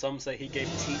Chambot?" Some say he gave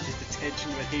teachers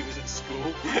detention when he was at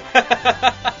school.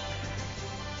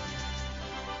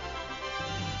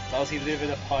 Does he live in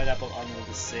a pineapple under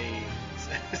the sea?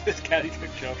 Says Caddy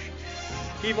Cook Josh.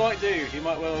 He might do. He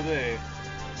might well do.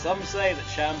 Some say that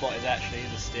Chambot is actually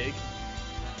the Stig.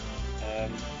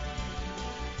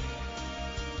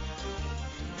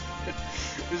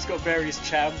 This has got various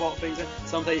Chambot things.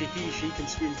 Some say she can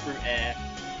swim through air.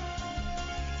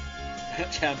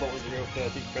 Chambot was the real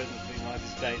 13th president of the United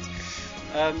States.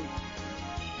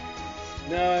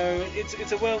 No, it's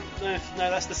a no,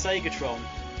 that's the Segatron.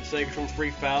 The Segatron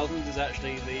 3000 is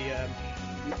actually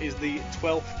the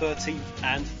 12th, 13th,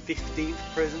 and 15th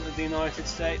president of the United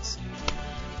States.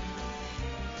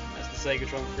 That's the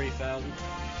Segatron 3000.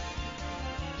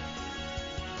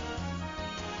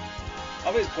 I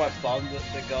think it's quite fun that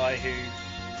the guy who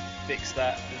fixed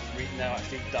that has now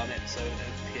actually done it so that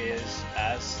it appears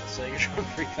as Segatron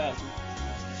 3000.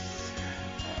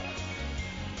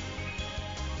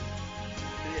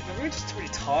 We're just really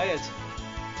tired.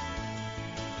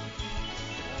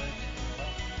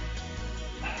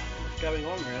 What's going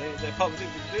on really? They're part of do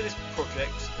this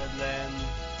project and then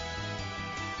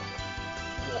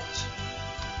what?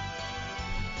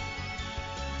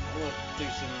 I want to do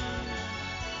some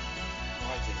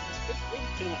writing. That's really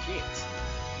pretty much it.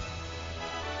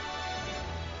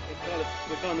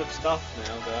 We're kind of stuffed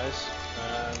now, guys.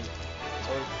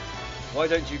 So why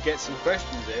don't you get some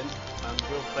questions in and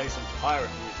we'll play some pirate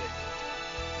music?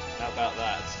 How about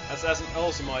that? That's an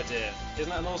awesome idea. Isn't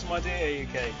that an awesome idea,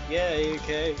 AUK? Yeah,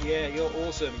 AUK. Yeah, you're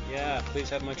awesome. Yeah, please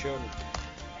have my children.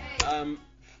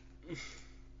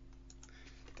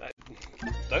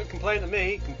 Don't complain at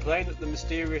me. Complain at the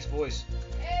mysterious voice.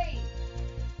 Hey!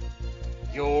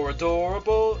 You're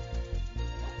adorable.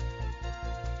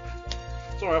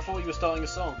 Sorry, I thought you were starting a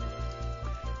song.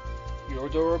 You're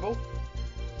adorable.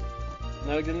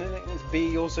 No, it's B.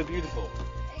 You're so beautiful.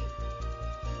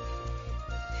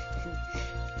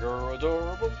 You're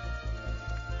adorable.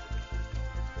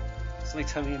 Suddenly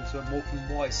turning into a Morecambe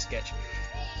Wise sketch.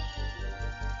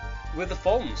 With the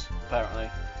Fonz, apparently.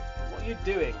 What are you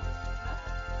doing?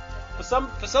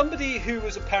 For somebody who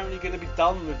was apparently going to be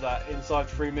done with that inside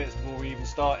 3 minutes before we even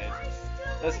started. I still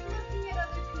That's- like looking at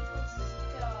other people's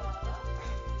stuff.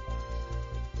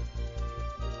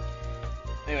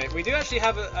 Anyway, we do actually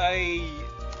have a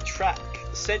track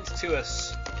sent to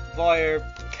us via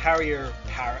Carrier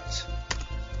Parrot.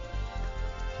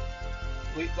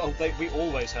 We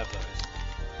always have those.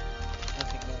 I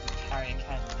think there's a carrying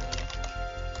cannon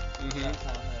really. Mhm. That's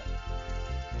how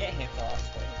it get here fast.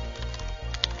 But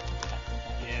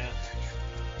Yeah.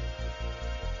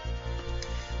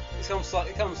 It becomes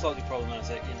slightly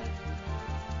problematic, you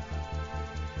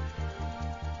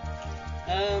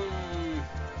know.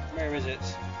 Where is it?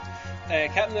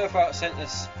 Captain Earthart sent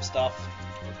us stuff,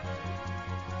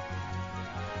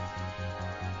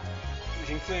 which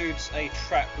includes a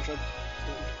track which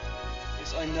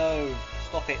yes, I know.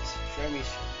 Stop it. Show me.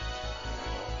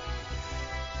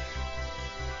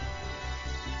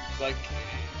 It's like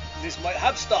this might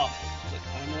have stuff. It's like,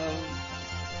 I know.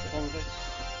 Get on with it.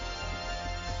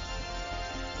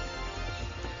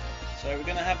 So we're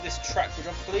going to have this track, which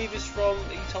I believe is from.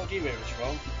 He told you where it's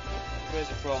from. Where's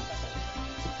it from?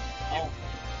 oh,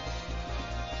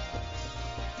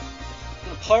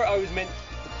 A pirate I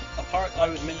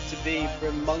was meant to be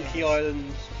from Monkey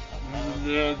Island.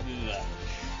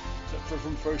 So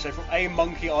from a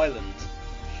Monkey Island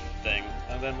thing,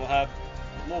 and then we'll have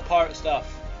more pirate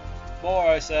stuff. More,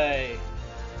 I say.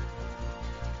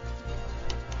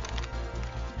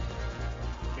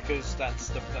 Because that's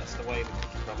the way the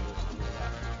cookie crumbles and all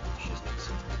that shiznix.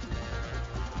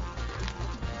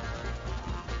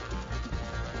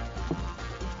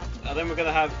 And then we're going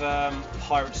to have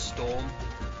Pirate Storm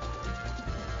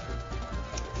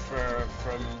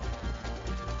from...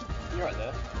 You're right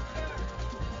there.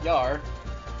 Yar.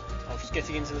 I was just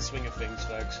getting into the swing of things,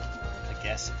 folks. I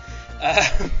guess.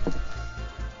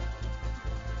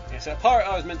 Yeah, so Pirate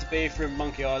I was meant to be from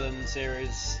Monkey Island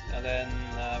series, and then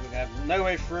we're going to have No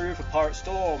Way Through for Pirate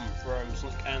Storm from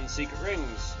Sonic and Secret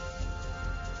Rings,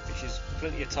 which is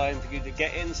plenty of time for you to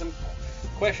get in some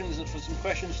questions and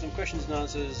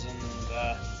answers, and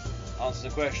answer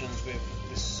the questions with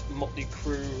this motley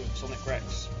crew of Sonic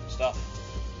Rex stuff.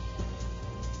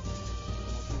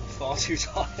 I'm far too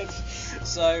tired.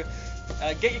 So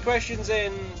get your questions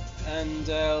in, and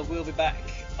we'll be back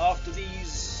after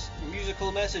these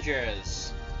musical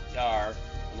messages, yar,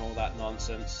 and all that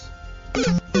nonsense.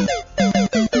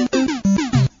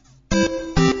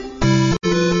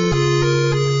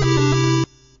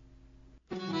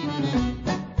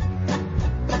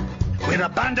 We're a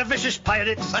band of vicious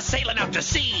pirates A-sailing out to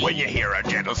sea. when you hear our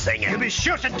gentle singing. You'll be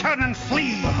sure to turn and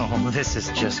flee. Oh, this is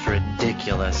just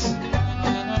ridiculous.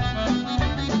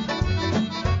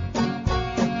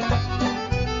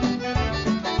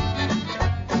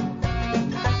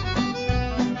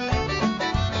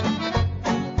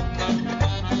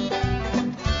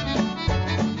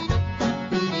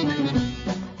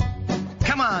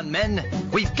 Come on, men.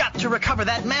 We've got to recover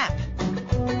that map.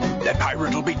 That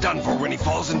pirate will be done for when he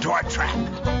falls into our trap.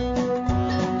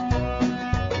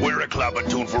 We're a club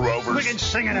attuned for rovers. We can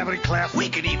sing in every clef. We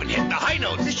can even hit the high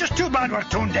notes. It's just too bad we're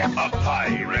tone deaf. A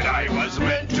pirate I was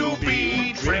meant to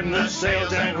be. Trim the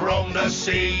sails and roam the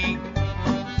sea.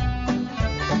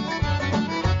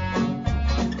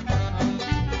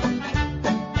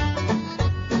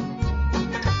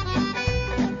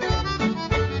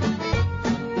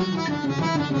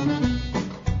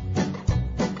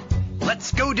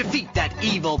 Let's go defeat that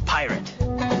evil pirate.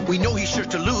 We know he's sure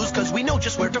to lose because we know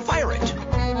just where to fire it.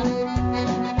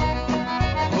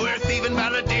 We're thieving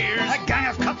balladeers. A gang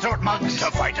of cutthroat mugs. To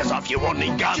fight us off, you only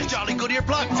guns. Just jolly good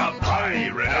earplugs. A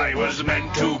pirate I was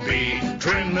meant to be.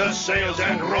 Trim the sails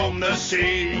and roam the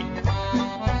sea.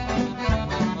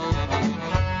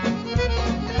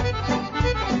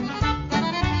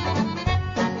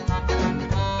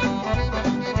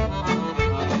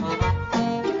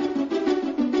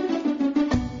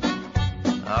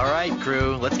 All right,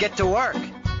 crew, let's get to work.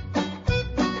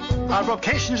 Our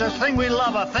vocation's a thing we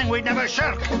love, a thing we'd never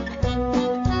shirk.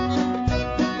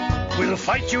 We'll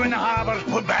fight you in the harbor.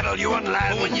 We'll battle you on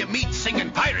land. But when you meet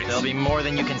singing pirates, There'll be more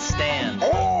than you can stand.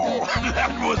 Oh,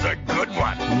 that was a good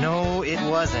one. No, it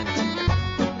wasn't.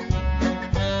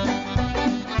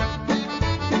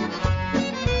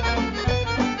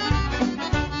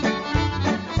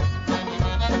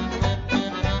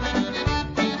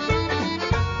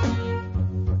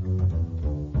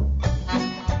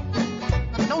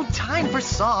 No time for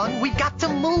song. We got to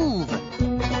move.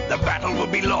 The battle will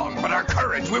be long, but our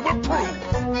courage we will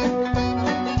prove.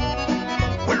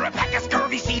 We're a pack of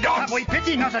scurvy sea dogs. Have we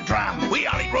pity, not a dram? We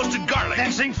all eat roasted garlic.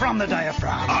 Then sing from the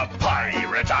diaphragm. A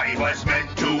pirate I was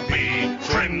meant to be.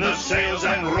 Trim the sails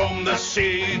and roam the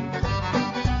sea.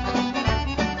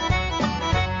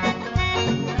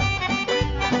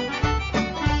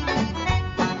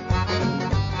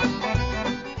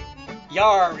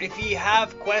 Yar, if you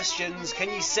have questions, can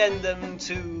you send them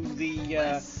to the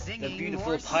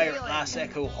beautiful pirate lass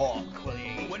Echo Hawk? Will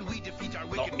you? When we defeat our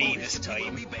Not wicked me foes, this we will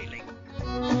time. be bailing.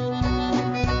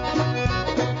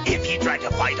 If you try to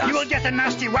fight us, You will get a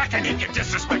nasty whacking. if you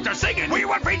disrespect our singing, we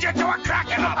will beat you to a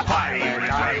kraken. A pirate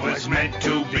I was meant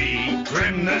to be.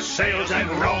 Trim the sails and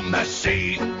roam the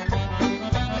sea.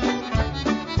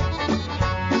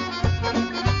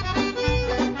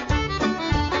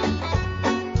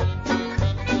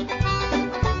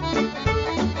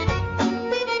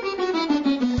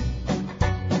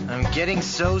 I'm getting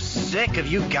so sick of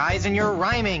you guys and your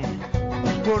rhyming.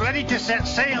 We're ready to set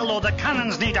sail, though the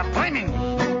cannons need a priming.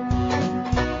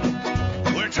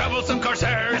 We're troublesome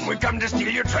corsairs, and we've come to steal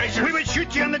your treasures. We would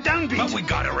shoot you on the downbeat. But we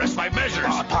gotta rest by measures.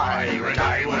 A pirate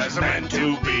I was meant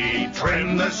to be.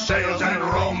 Trim the sails and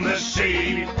roam the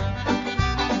sea.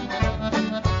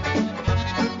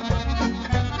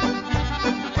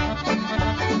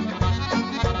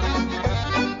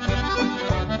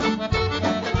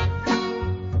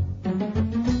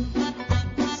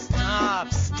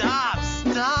 Stop, stop,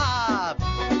 stop.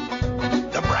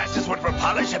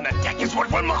 polish and the deck is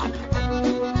worth one mop.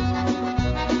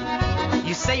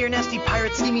 You say you're nasty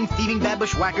pirates, scheming, thieving, bad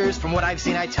bushwhackers. From what I've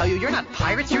seen, I tell you, you're not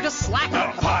pirates, you're just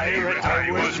slackers. A pirate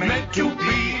I was meant to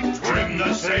be, trim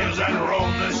the sails and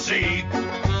roam the sea.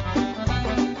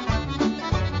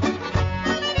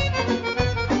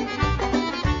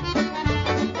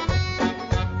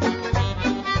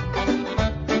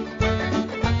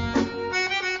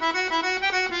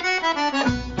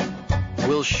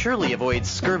 We'll surely avoid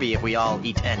scurvy if we all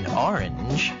eat an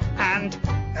orange. And,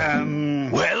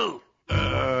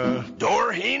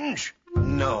 Door hinge?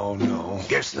 no.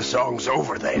 Guess the song's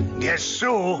over then. Guess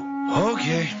so.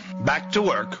 Okay, back to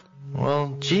work.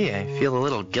 Well, gee, I feel a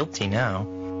little guilty now.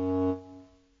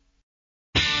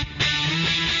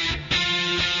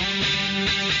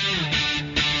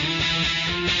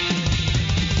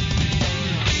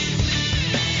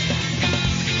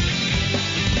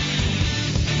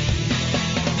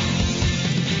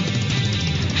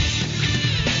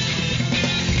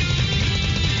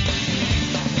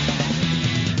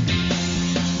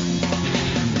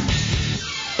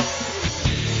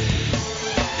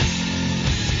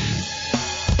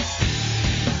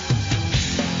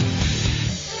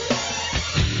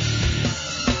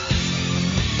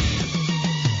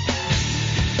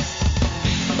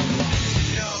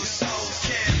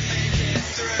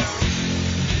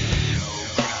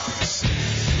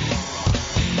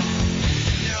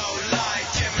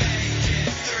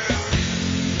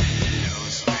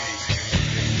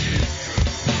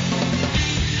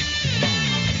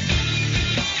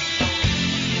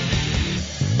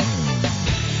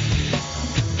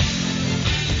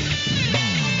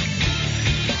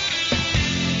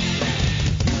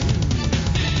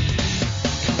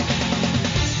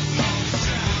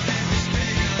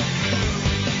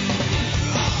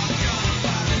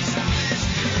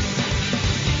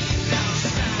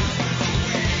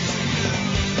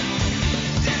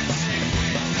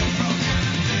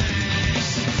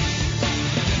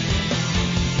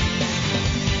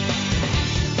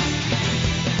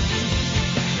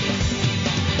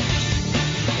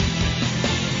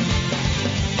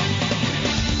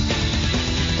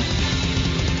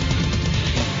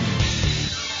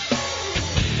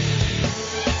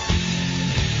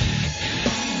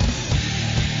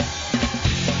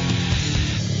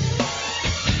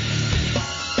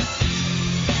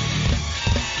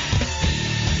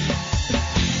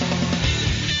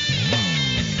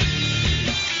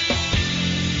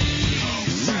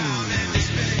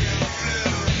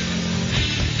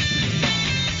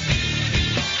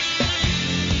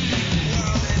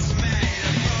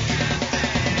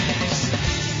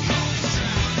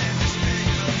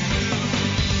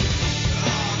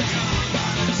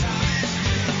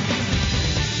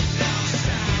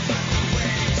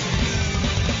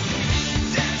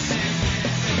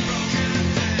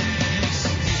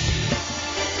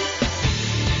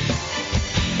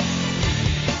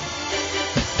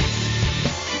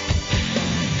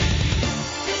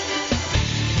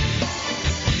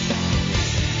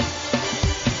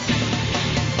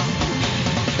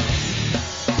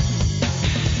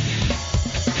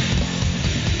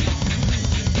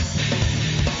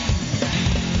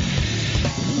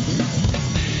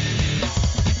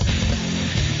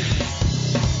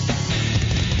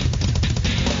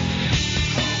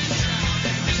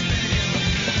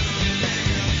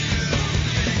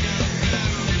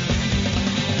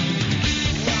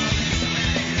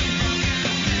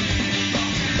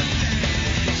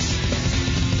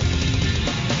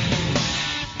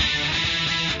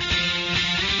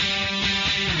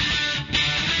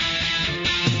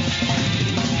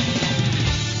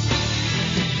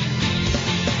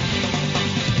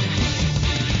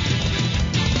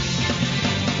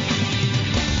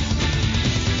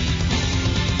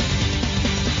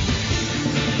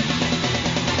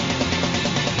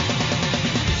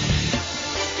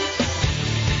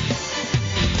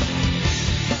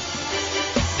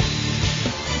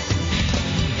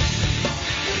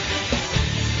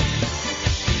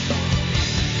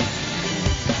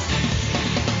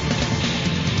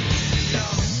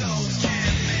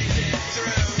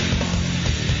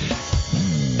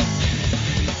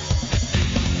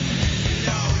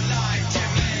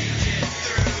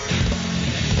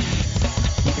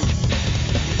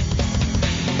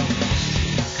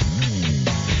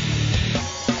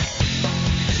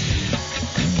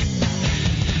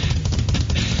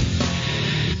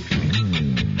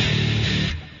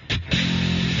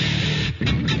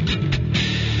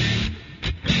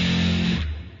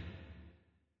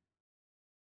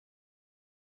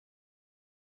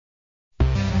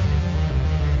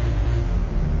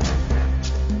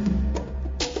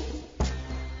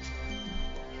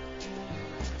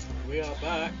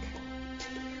 back.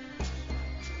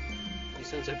 You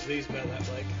sound so pleased about that,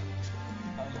 Blake.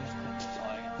 I was just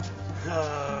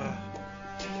tired.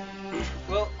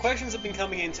 Well, questions have been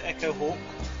coming into Echo Hawk,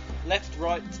 left,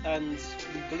 right, and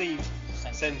we believe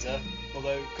centre.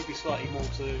 Although it could be slightly more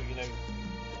to, you know,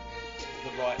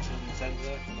 the right than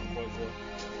centre. I'm not quite sure.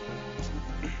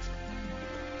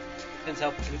 Depends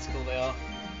how political they are.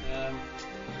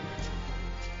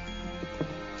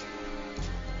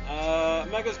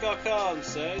 Magasgar Khan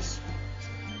says,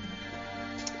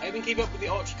 have you been keeping up with the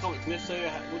Archie comics? And if so,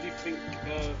 what do you think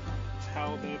of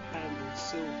how they've handled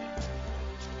Silver?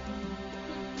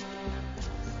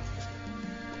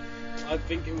 I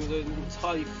think it was an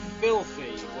entirely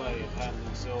filthy way of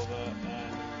handling Silver,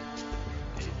 and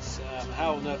it's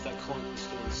how on earth that comic was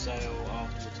still on sale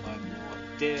afterwards, I have no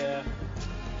idea.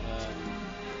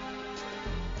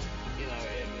 You know,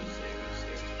 it was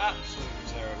absolutely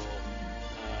terrible,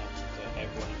 and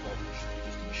everyone involved should be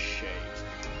just ashamed.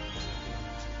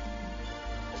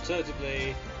 Alternatively,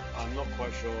 I'm not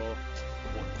quite sure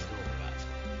what to talk about.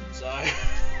 So.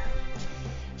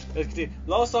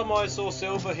 Last time I saw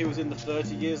Silver, he was in the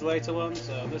 30 Years Later one,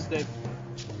 so unless they've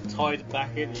tied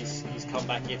back in, he's come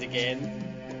back yet again.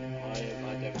 I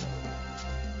don't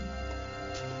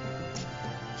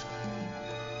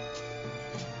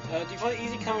know. Do you find it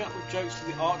easy coming up with jokes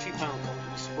for the Archie panel comic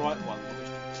and the Sprite one, which do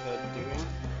you prefer doing?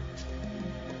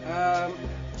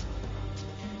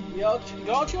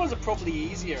 The Archie ones are probably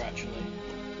easier actually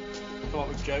to come up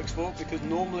with jokes for, because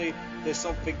normally there's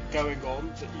something going on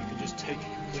that you can just take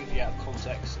completely out of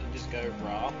context and just go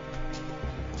rah.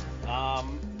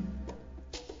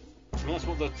 And that's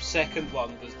what the second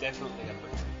one was definitely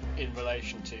in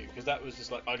relation to, because that was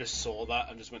just like I just saw that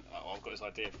and just went, oh, I've got this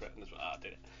idea for it, and just went, I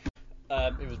did it.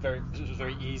 It was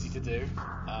very easy to do.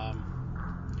 I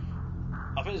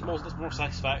think there's more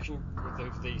satisfaction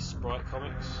with the Sprite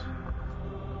comics.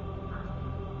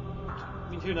 I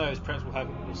mean, who knows? Perhaps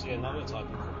we'll see another type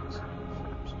of comics.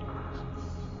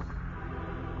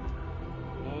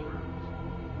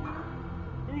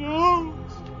 Who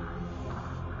knows?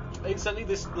 Incidentally,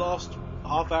 this last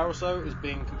half hour or so is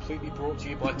being completely brought to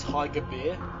you by Tiger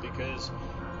Beer, because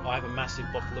I have a massive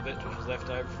bottle of it which was left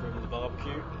over from the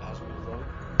barbecue. It hasn't been drunk,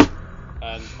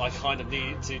 and I kind of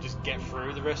needed to just get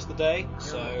through the rest of the day.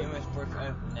 So You must work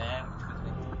out now.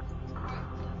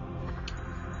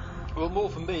 well, more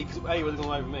for me, because A, it would have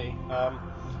gone over me.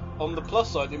 On the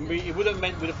plus side, it would have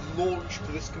meant we'd have launched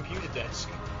this computer desk.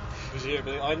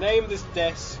 I named this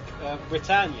desk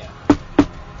Britannia.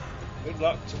 Good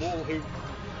luck to all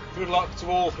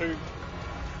who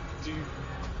do.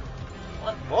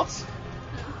 What?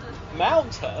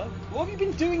 Mount her? What have you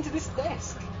been doing to this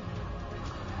desk?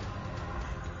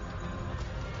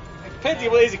 Depending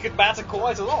on what it is, it could matter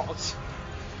quite a lot.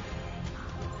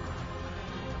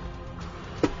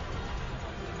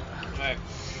 Right.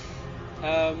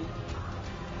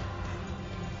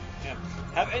 Yeah.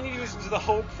 Have any of you listened to the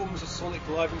whole performance of Sonic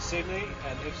live in Sydney?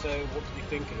 And if so, what did you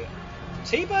think of it?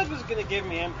 T-Bird was going to give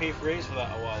me MP3s for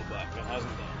that a while back, and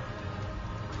hasn't done.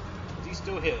 Is he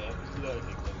still here? He's still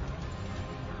lurking.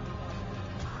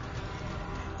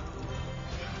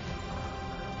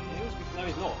 No,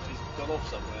 he's not. He's gone off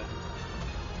somewhere.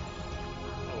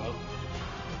 Oh well.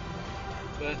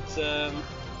 But,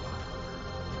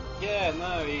 yeah,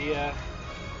 no,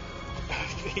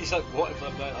 he's like, what if I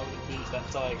would have used that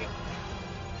tiger?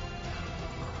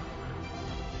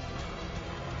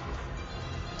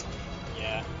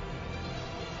 Yeah.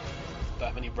 Don't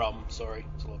have any rum, sorry.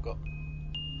 That's all I've got.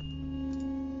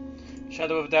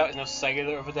 Shadow of a Doubt is now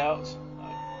Sailor of a Doubt.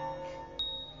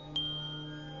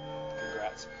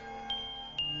 Congrats.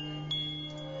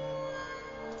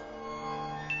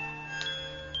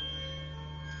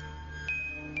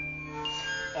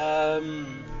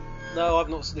 No, I've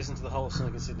not listened to the whole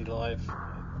Sonic and Sydney live.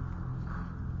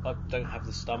 I don't have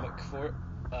the stomach for it.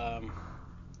 No.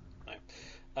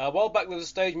 A while back there was a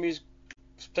stage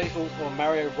performance on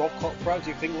Mario Rock Opera. Do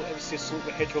you think we'll ever see a Sonic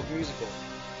the Hedgehog musical?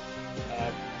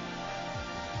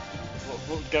 What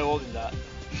would go on in that?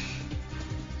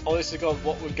 Honest to God,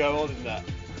 what would go on in that?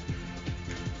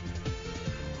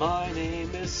 My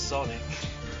name is Sonic.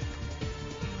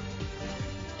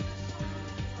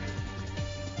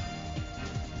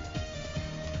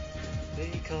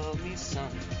 They call me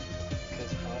Sonic,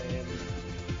 cause I am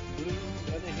blue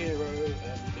and a hero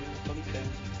and do funny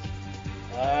things.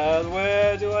 And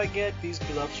where do I get these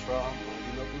gloves from? I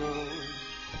do not know.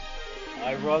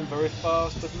 I run very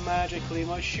fast, but magically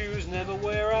my shoes never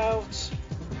wear out.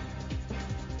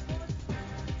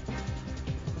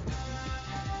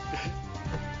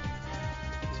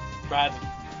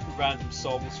 Random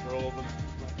songs for all of them.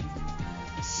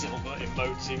 Silver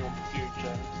emoting on the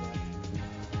future.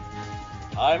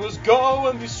 I must go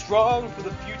and be strong for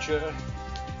the future,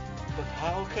 but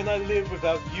how can I live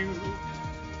without you?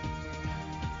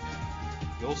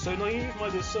 You're so naive,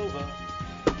 my dear Silver,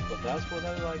 but that's what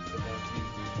I like about you.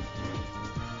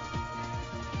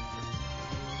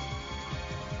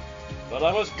 But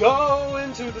I must go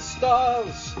into the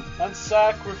stars and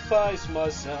sacrifice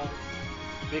myself,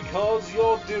 because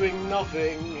you're doing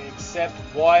nothing except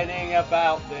whining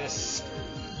about this.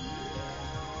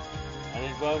 And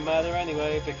it won't matter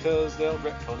anyway, because they'll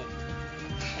retcon it.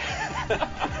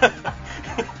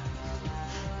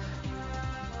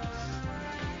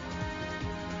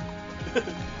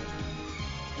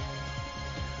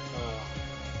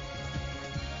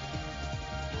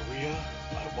 Maria?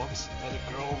 I once had a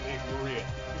girl named Maria.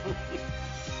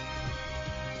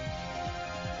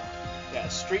 Yeah, a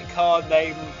streetcar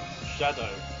named Shadow.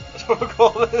 That's what we'll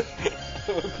call it.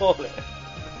 We'll call it.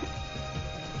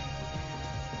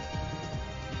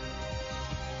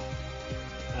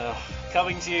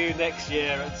 Coming to you next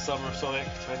year at Summer of Sonic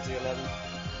 2011,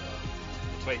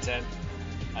 2010,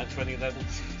 and 2011.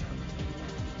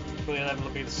 2011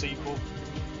 will be the sequel.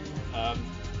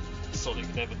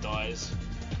 Sonic Never Dies.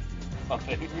 I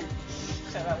think.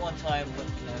 Except that one time, but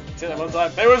no. Except that one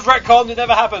time. It was retconned, it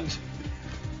never happened.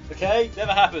 Okay?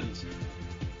 Never happened.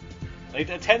 They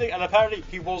attended, and apparently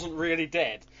he wasn't really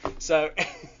dead. So,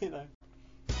 you know.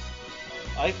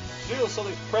 I feel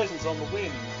Sonic's presence on the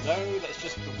wind. No, that's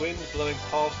just the wind blowing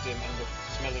past him and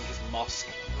smelling his musk.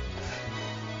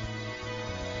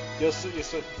 You're smelling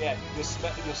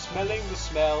the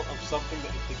smell of something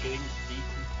that is beginning to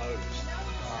decompose.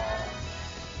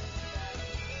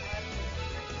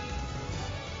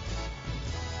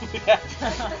 Yeah.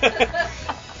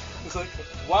 It's like,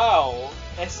 wow,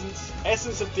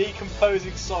 essence of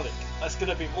decomposing Sonic. That's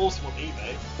gonna be awesome on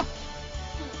eBay.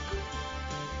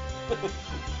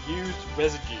 Used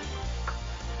residue.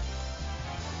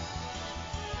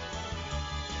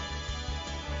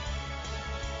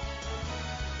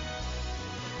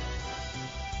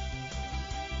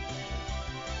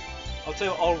 I'll tell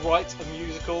you what, I'll write a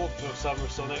musical for Summer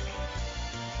of Sonic.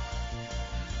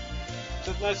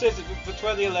 So, no, seriously, for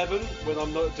 2011, when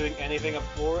I'm not doing anything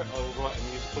for it, I'll write a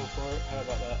musical for it. How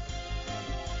about that?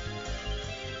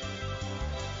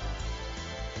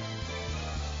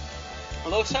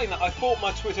 And I was saying that I thought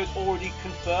my Twitter had already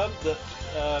confirmed that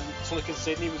Sonic and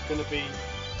Sydney was going to be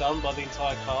done by the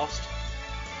entire cast,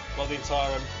 by the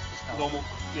entire normal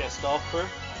staff crew.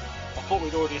 I thought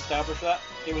we'd already established that.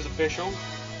 It was official.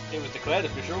 It was declared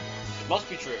official. It must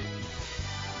be true.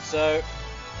 So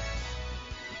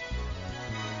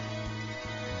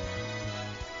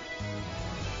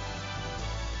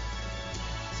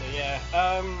yeah.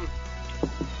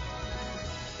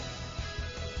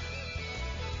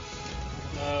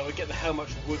 We get the how much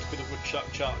wood could a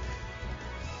woodchuck chuck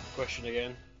question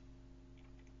again.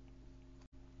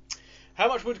 How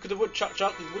much wood could a woodchuck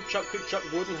chuck? The woodchuck could chuck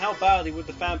wood, and how badly would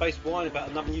the fan base whine about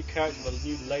another new character with a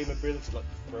new lame ability like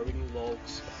throwing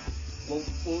logs? Well,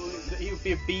 he would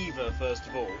be a beaver first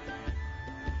of all,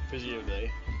 presumably.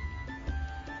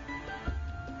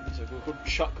 So we're called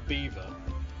Chuck Beaver,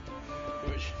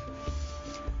 which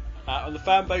and the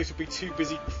fan base would be too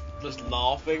busy just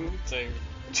laughing to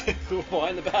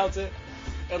whine about it.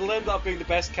 It'll end up being the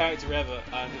best character ever,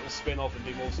 and it'll spin off and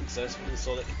be more successful than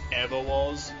Sonic ever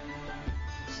was.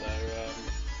 So,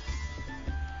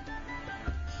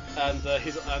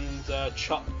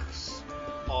 Chuck's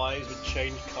eyes would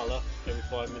change colour every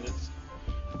 5 minutes,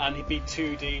 and he'd be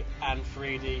 2D and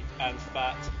 3D and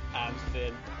fat and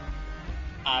thin,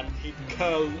 and he'd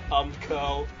curl,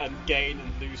 uncurl, and gain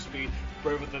and lose speed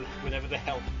whenever the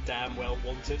hell he damn well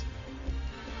wanted.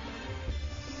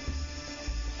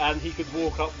 And he could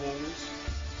walk up walls.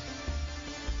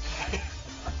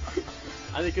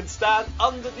 And he can stand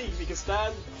underneath, he can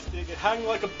hang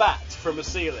like a bat from a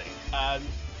ceiling, and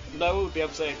no one would be able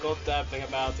to say a goddamn thing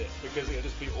about it, because it would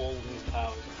just be all in his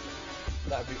powers.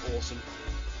 That would be awesome.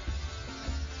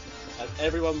 And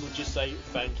everyone would just say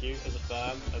thank you as a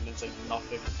fan, and then say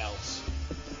nothing else.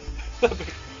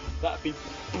 That'd be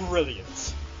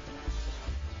brilliant.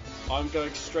 I'm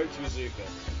going straight to Izuka.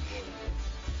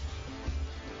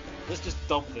 Let's just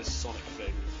dump this Sonic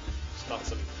thing. Start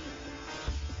something.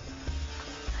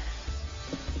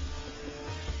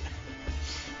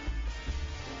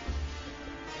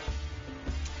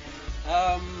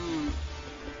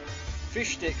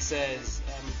 Fishstick says,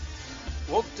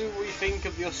 what do we think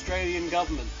of the Australian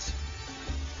government?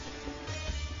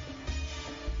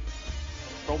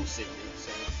 From Sydney,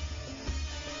 so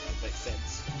that makes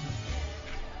sense.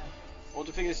 What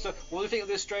do you think of what do you think of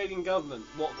the Australian government?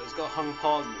 What, that's got a hung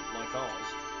parliament like ours,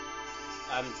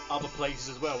 and other places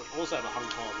as well, which also have a hung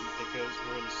parliament because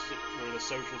we're in a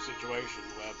social situation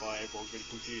whereby everyone's really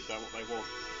confused about what they want.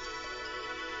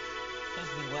 That's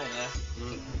the way there.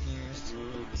 Confused.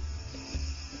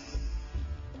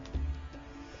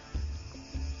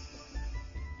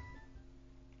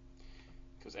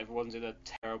 Because everyone's in a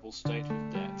terrible state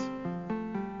with debt,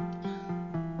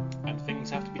 and things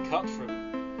have to be cut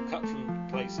from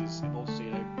places in order to, you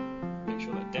know, make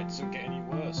sure that debt doesn't get any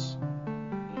worse.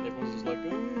 And everyone's just like,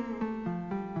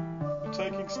 oh, you're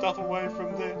taking stuff away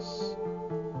from this.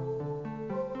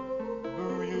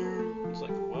 Boo you. It's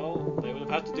like, well, they would have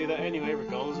had to do that anyway,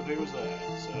 regardless of who was there.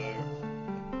 So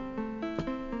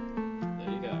there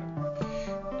you go.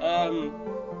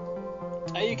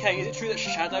 AUK, is it true that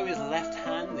Shadow is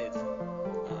left-handed?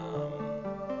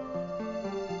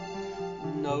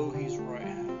 No, he's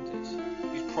right-handed.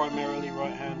 He's primarily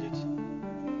right-handed.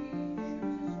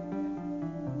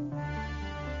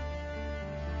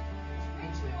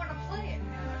 Makes me want to play it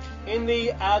now. In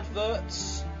the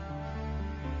adverts,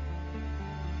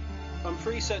 I'm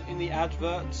pretty certain in the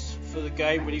adverts for the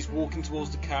game, when he's walking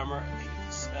towards the camera,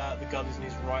 the gun is in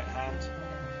his right hand.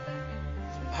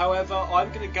 However,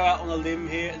 I'm going to go out on a limb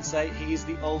here and say he is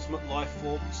the ultimate life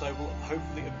form, so will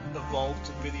hopefully evolve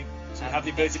to have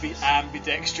the ability to be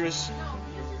ambidextrous. No,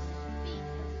 he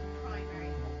uses his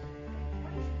feet as the primary hold.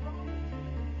 What is wrong with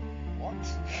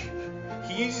you?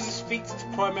 What? He uses his feet to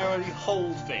primarily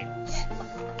hold things.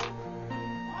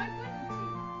 Why wouldn't he?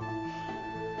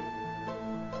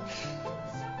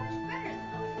 So much better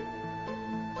though.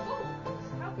 Fools!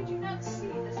 How could you not see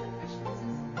this efficiency?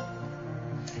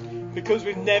 Because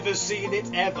we've never seen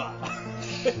it ever.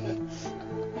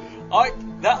 I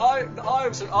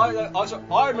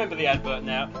remember the advert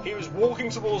now. He was walking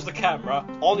towards the camera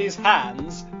on his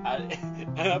hands, and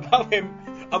above him,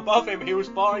 he was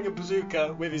firing a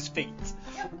bazooka with his feet.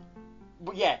 Yep.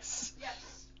 Yes.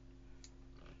 Yes.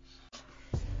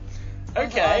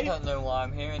 Okay. I don't know why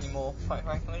I'm here anymore, quite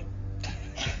frankly.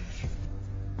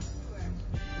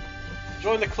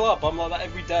 Join the club. I'm like that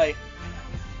every day.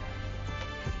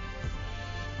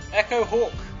 Echo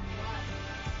Hawk.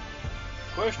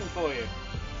 Question for you.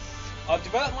 I've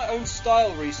developed my own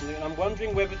style recently, and I'm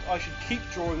wondering whether I should keep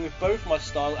drawing with both my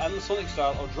style and the Sonic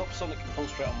style, or drop Sonic and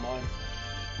concentrate on mine.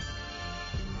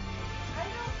 I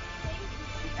don't think you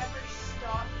should ever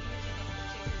stop using a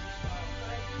particular style, but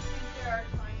I do think there are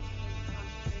times when you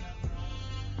concentrate on your own.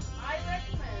 I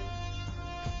recommend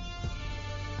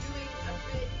doing a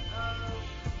bit of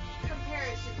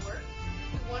comparison work.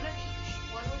 Do one of each.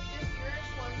 One with just yours,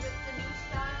 one with the new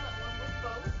style, and one with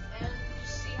both, and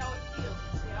just see how it feels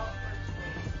and see how it works for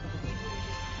you. People who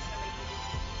just kind of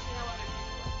make it see how other people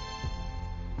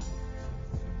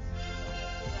work.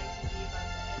 That's what I like to be about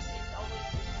that. It's always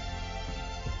different.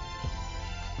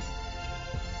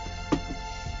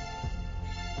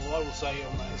 Well, I will say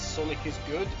on that, Sonic is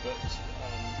good, but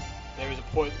there is a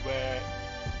point where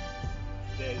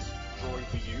there's drawing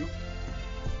for you.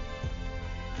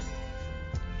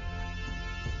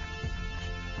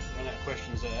 Run out of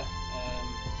questions there.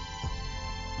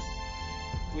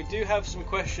 We do have some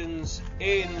questions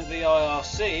in the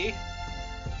IRC,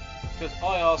 because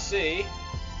IRC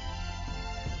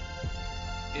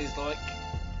is like,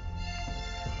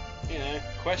 you know,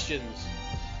 questions.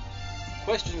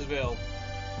 Questionsville.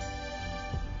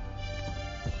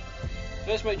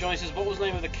 First mate Johnny says, what was the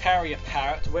name of the carrier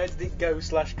parrot? Where did it go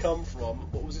 / come from?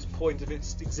 What was its point of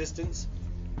its existence?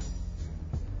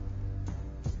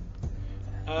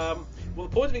 Well,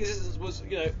 the point of existence was,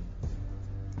 you know,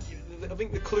 I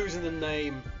think the clue's in the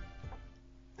name.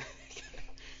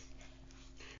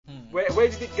 Where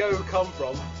did it come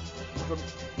from? From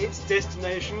its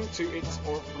destination to its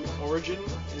origin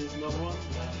is another one.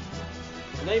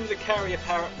 The name of the carrier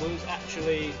parrot was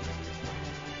actually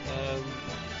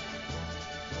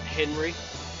Henry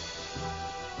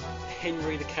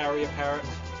the carrier parrot,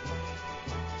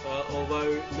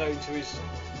 although known to his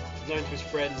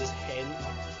friends as Hen,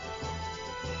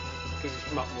 because he's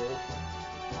from up north.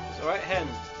 It's alright, Hen.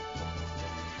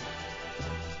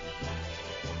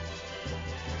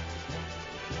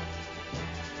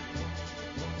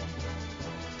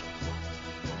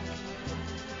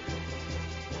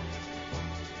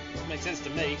 Makes sense to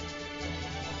me.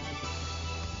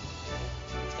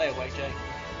 Stay awake, Jay.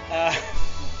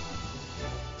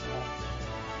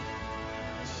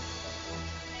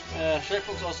 Shrek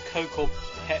Fox asks Coke or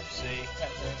Pepsi.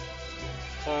 Pepsi.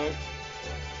 Coke.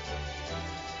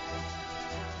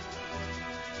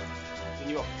 Then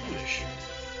you are foolish.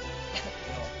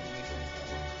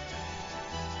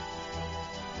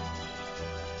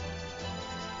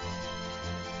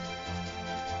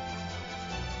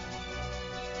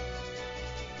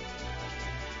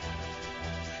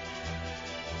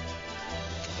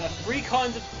 3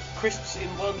 kinds of crisps in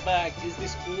one bag. Is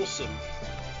this awesome?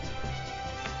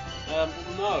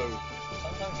 No.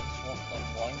 Sometimes I just want like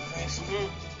wine crisp.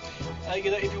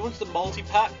 You know, if you wanted the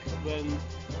multi-pack, then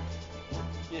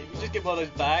yeah, you can just get one of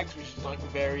those bags, which is like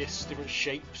various different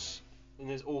shapes, and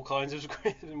there's all kinds of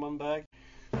crisps in one bag.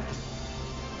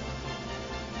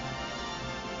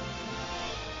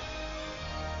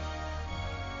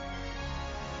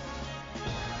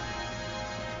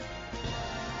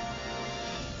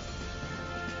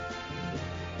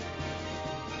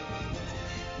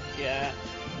 Yeah.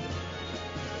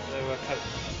 So,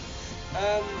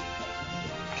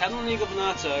 Canon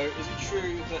Governato, is it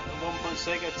true that at one point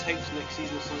Sega taped next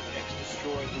season of Sonic X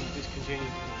destroyed and discontinued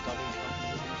the dubbing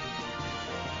company?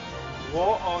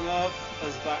 What on earth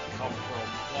has that come from?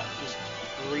 That just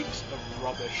reeks of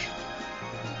rubbish.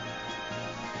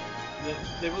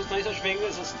 There was no such thing.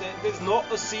 There's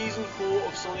not a season 4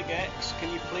 of Sonic X.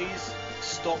 Can you please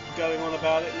stop going on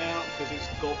about it now? Because it's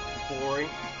got boring.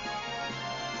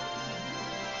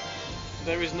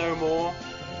 There is no more.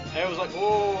 I was like,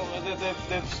 oh,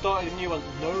 they've started a new one.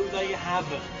 No, they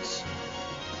haven't.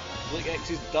 Sonic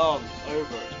X is done. It's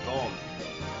over. It's gone.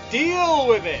 Deal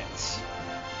with it!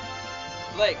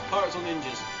 Blake, Pirates or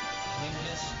Ninjas?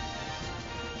 Ninjas.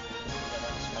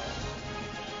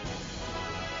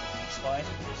 Spies.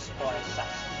 Spy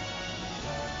assassins.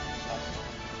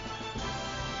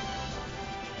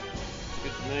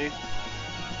 Good for me.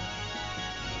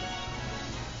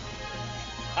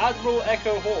 Admiral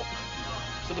Echo Hawk.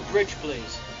 To the bridge,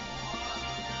 please.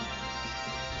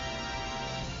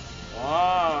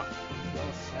 Ah.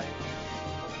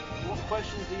 What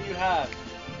questions do you have?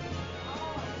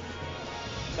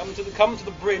 Come to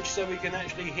the bridge so we can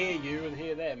actually hear you and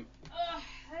hear them.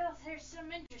 Well, there's some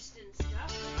interesting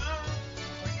stuff.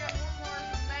 We got one more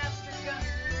from Master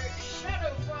Gunner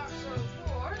Shadow Fox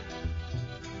 04.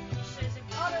 Which says if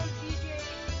auto DJ is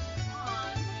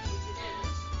on, which it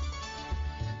is.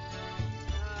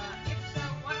 If so,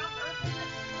 what on earth is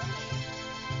it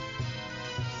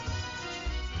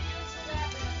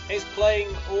playing? It's playing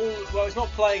all. Well, it's not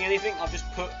playing anything. I've just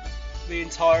put the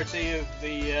entirety of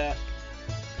the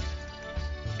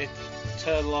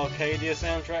Eternal Arcadia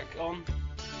soundtrack on.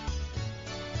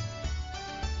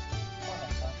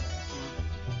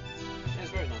 Yeah, it's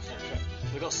a very nice soundtrack.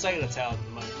 We've got Sailor Town at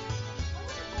the moment.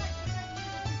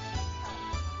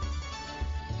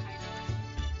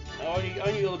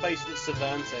 Only on the basis that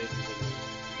Cervantes is in it.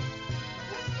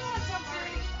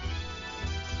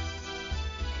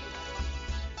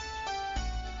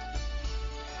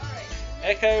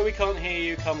 Echo, we can't hear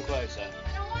you. Come closer. I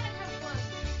don't want to come close.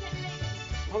 You can't make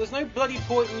it. Well, there's no bloody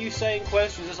point in you saying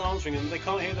questions, just answering them. They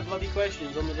can't hear the bloody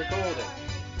questions on the recording.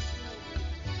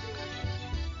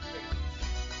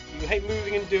 You hate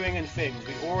moving and doing and things.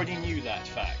 We already knew that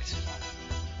fact.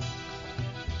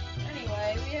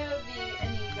 Anyway, we have the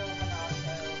Inigo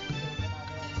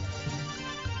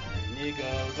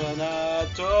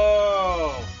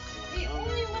Venato. The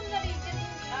only one that he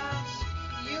didn't ask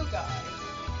you guys,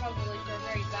 probably for a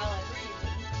very valid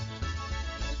reason,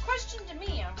 was a question to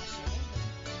me, I'm assuming.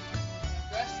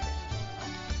 Addressed it.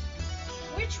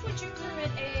 Which would you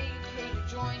permit AAUK to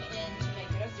join in to make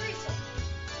it a threesome?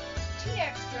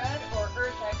 TX Dread or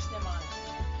Earth X Mnemonic?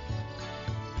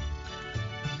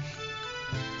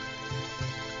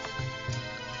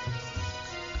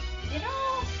 You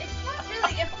know, it's not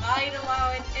really if I'd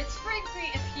allow it, it's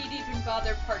frankly if he'd even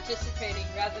bother participating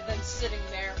rather than sitting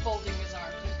there folding his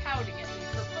arms and pouting at me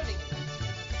for putting it in.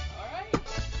 Alright?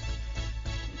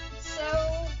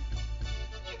 So,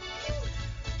 you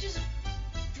just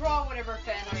draw whatever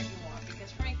fan art you want,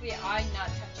 because frankly, I'm not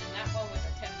touching that one with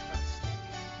a 10-foot stick.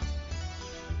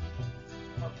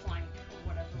 Or plank, or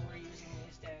whatever we're using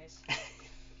these days.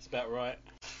 That's about right.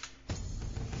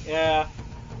 Yeah.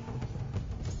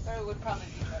 Or it would probably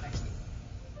be Dread XT.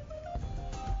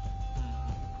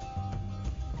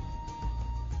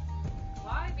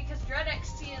 Why? Because Dread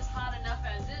XT is hot enough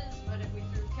as is, but if we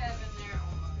threw Kev in there,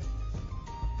 oh my goodness.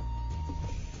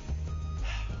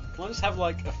 Can I just have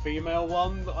like a female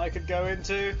one that I could go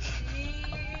into?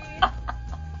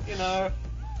 You know.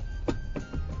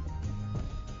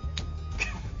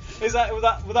 Would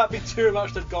that be too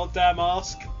much to goddamn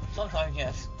ask? Sometimes,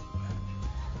 yes.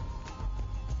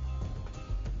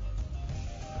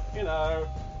 You know,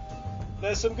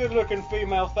 there's some good-looking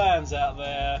female fans out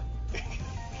there.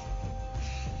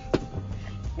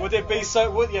 Would it be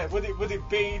so? Would it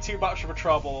be too much of a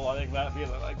trouble? I think that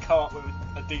like come up with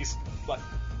a decent like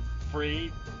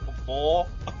 3 or 4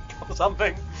 or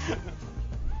something.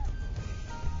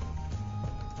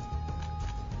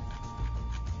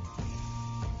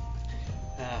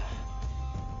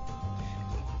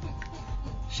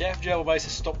 Chef Gelbase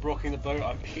has stopped rocking the boat.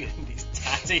 I'm eating these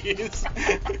tatties.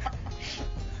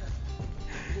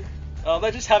 Oh,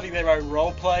 they're just having their own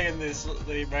role play in this.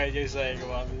 The radio saying,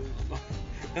 well,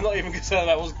 they're not even concerned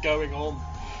about what's going on.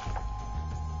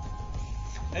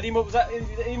 Any more? Was that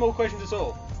any more questions at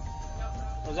all?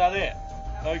 Was that it?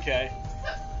 Okay.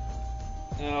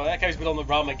 Oh, Echo's been on the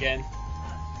rum again.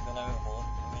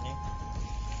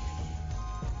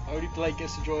 Only Blake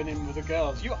gets to join in with the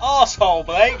girls. You arsehole,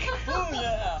 Blake! Oh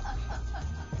yeah!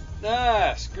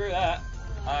 Nah, screw that.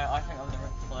 I think I'm the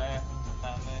Ric Flair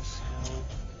about this.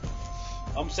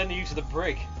 I'm sending you to the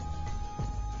brig.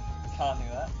 Can't do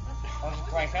that. I'll just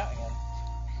break out again.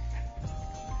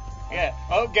 Yeah,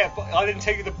 I didn't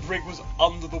tell you the brig was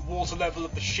under the water level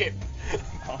of the ship.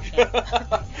 Oh shit.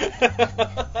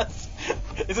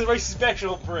 It's a very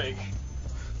special brig.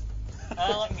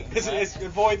 I like it. It's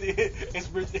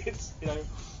you know,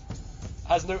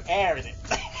 has no air in it.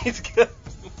 It's good.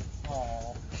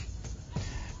 Aww.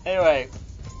 Anyway,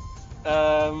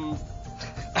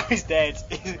 he's dead.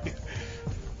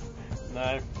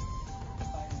 No.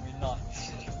 Angry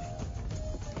nice.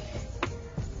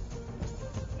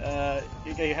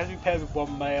 You have to be paired with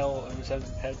one male and you have to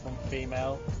be paired with one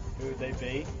female. Who would they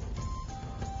be?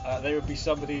 They would be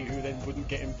somebody who then wouldn't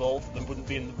get involved and wouldn't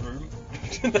be in the room.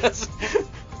 That's,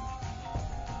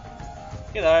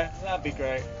 you know, that'd be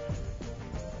great.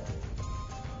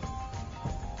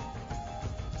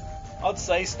 I'd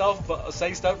say stuff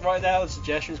right now and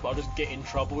suggestions, but I'll just get in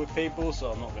trouble with people,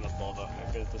 so I'm not going to bother.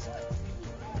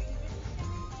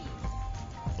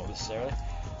 Not necessarily.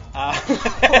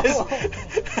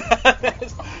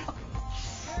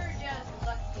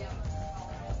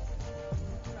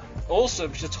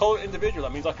 Also, she's a tolerant individual.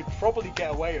 That means I could probably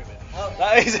get away with it. Oh.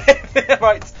 That is it.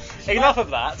 Right. Enough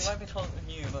of that. She might be tolerant with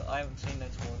you, but I haven't seen no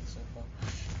tolerance so far.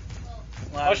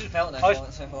 Well, I I haven't should- felt no I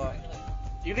tolerance so far. Actually.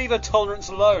 You leave her tolerance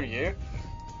alone, you.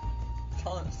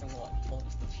 Tolerance to what?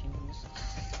 Tolerance to cheese.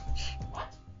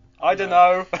 I don't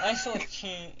know. I saw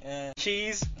cheese.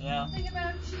 Cheese. Yeah. Think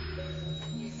about cheese.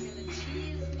 You're gonna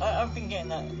cheese. I've been getting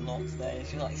that a lot today.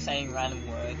 She's like saying random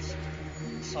words,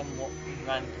 somewhat in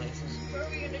random places. What are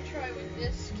we gonna try with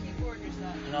this keyboard or is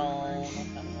that? No, not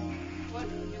that one. What?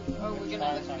 Oh, we're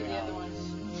gonna look through the other ones.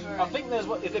 I Alright. think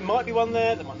there might be one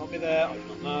there. There might not be there. I do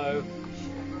not know.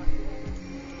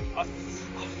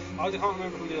 I can't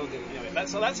remember from the old game. Anyway,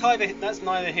 that's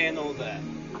neither here nor there.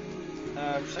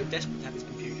 I'm so desperate to have this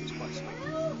computer. It's quite slow.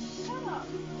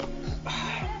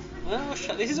 Well,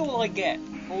 shut. This is all I get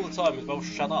all the time. As well,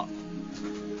 shut up.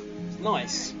 It's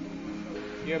nice.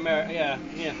 You're American.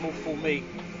 Yeah, more for me.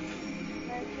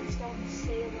 Americans don't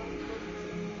sail on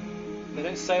boats. They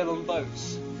don't sail on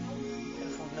boats.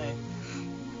 Beautiful name.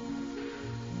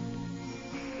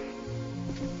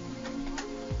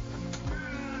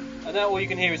 And now all you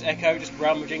can hear is Echo just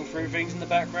rummaging through things in the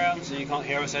background, so you can't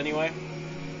hear us anyway.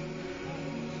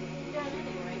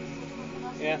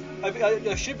 Yeah,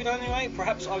 I should be done anyway.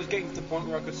 Perhaps I was getting to the point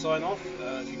where I could sign off.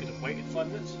 If you could have waited 5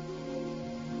 minutes.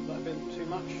 Would that have been too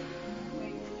much?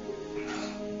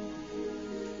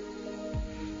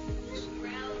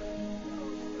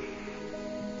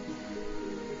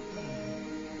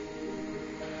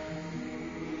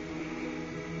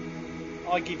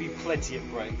 I give you plenty of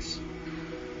breaks.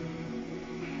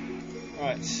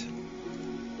 Right.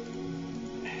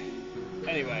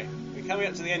 Anyway, we're coming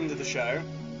up to the end of the show,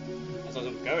 as I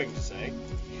was going to say.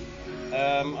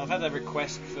 I've had a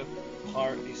request for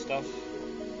piratey stuff.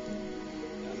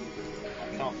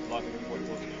 I can't for the life of me what it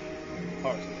was.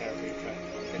 Pirates of the Caribbean track.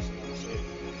 I'm guessing when I see it.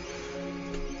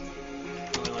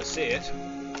 And when I see it,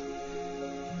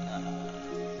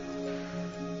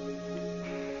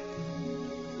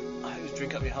 I was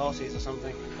drink up your hearties or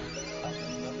something.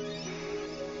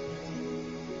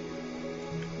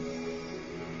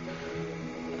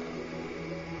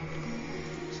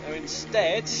 So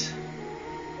instead,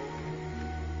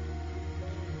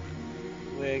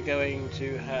 we're going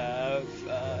to have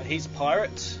He's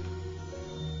Pirate.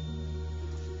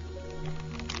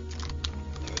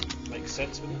 Makes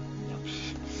sense, wouldn't it?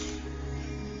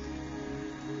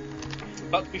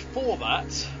 But before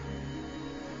that,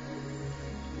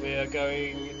 we are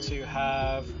going to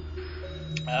have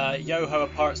Yo-Ho, A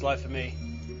Pirate's Life for Me,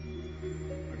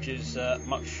 which is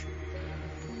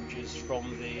from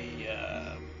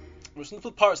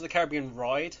the Pirates of the Caribbean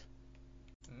ride,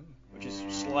 which is a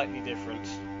slightly different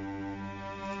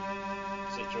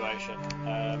situation.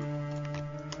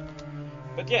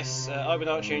 But yes, I've been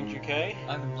Archie UK.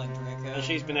 I've been Blake Draco. And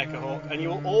she's been Echo Hawk, and you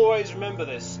will always remember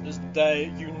this as the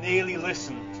day you nearly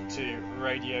listened to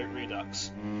Radio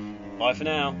Redux. Bye for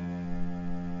now.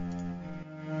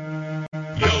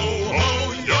 Yo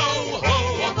ho, yo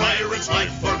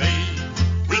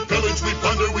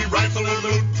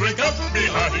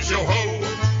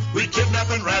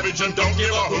and don't give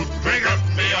a hoot. Drink up,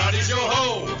 me hearties,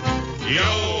 yo-ho.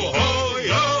 Yo-ho,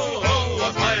 yo-ho,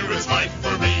 a pirate's life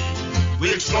for me.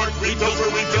 We extort, we pilfer,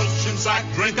 we filch and sack.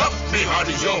 Drink up, me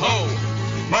hearties, yo-ho.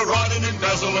 Maraud and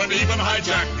embezzle and even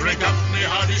hijack. Drink up, me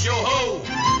hearties, yo-ho.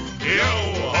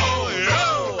 Yo-ho,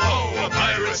 yo-ho, a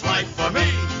pirate's life for me.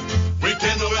 We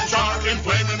kindle and char,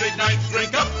 inflame and ignite.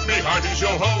 Drink up, me hearties,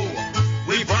 yo-ho.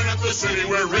 We burn up the city,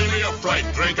 we're really a fright.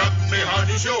 Drink up, me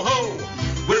hearties, yo-ho.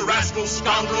 We're rascals,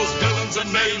 scoundrels, villains,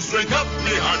 and knaves. Drink up,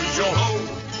 me hearties, yo-ho.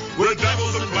 We're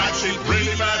devils and black sheep,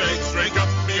 really bad eggs. Drink up,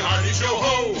 me hearties,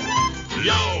 yo-ho.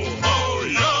 Yo-ho,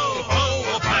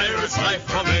 yo-ho, a pirate's life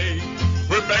for me.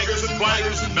 We're beggars and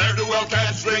flyers and ne'er-do-well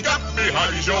cats. Drink up, me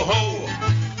hearties, yo-ho.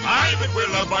 I bet we're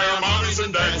loved by our mommies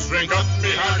and dads. Drink up,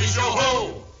 me hearties,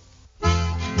 yo-ho.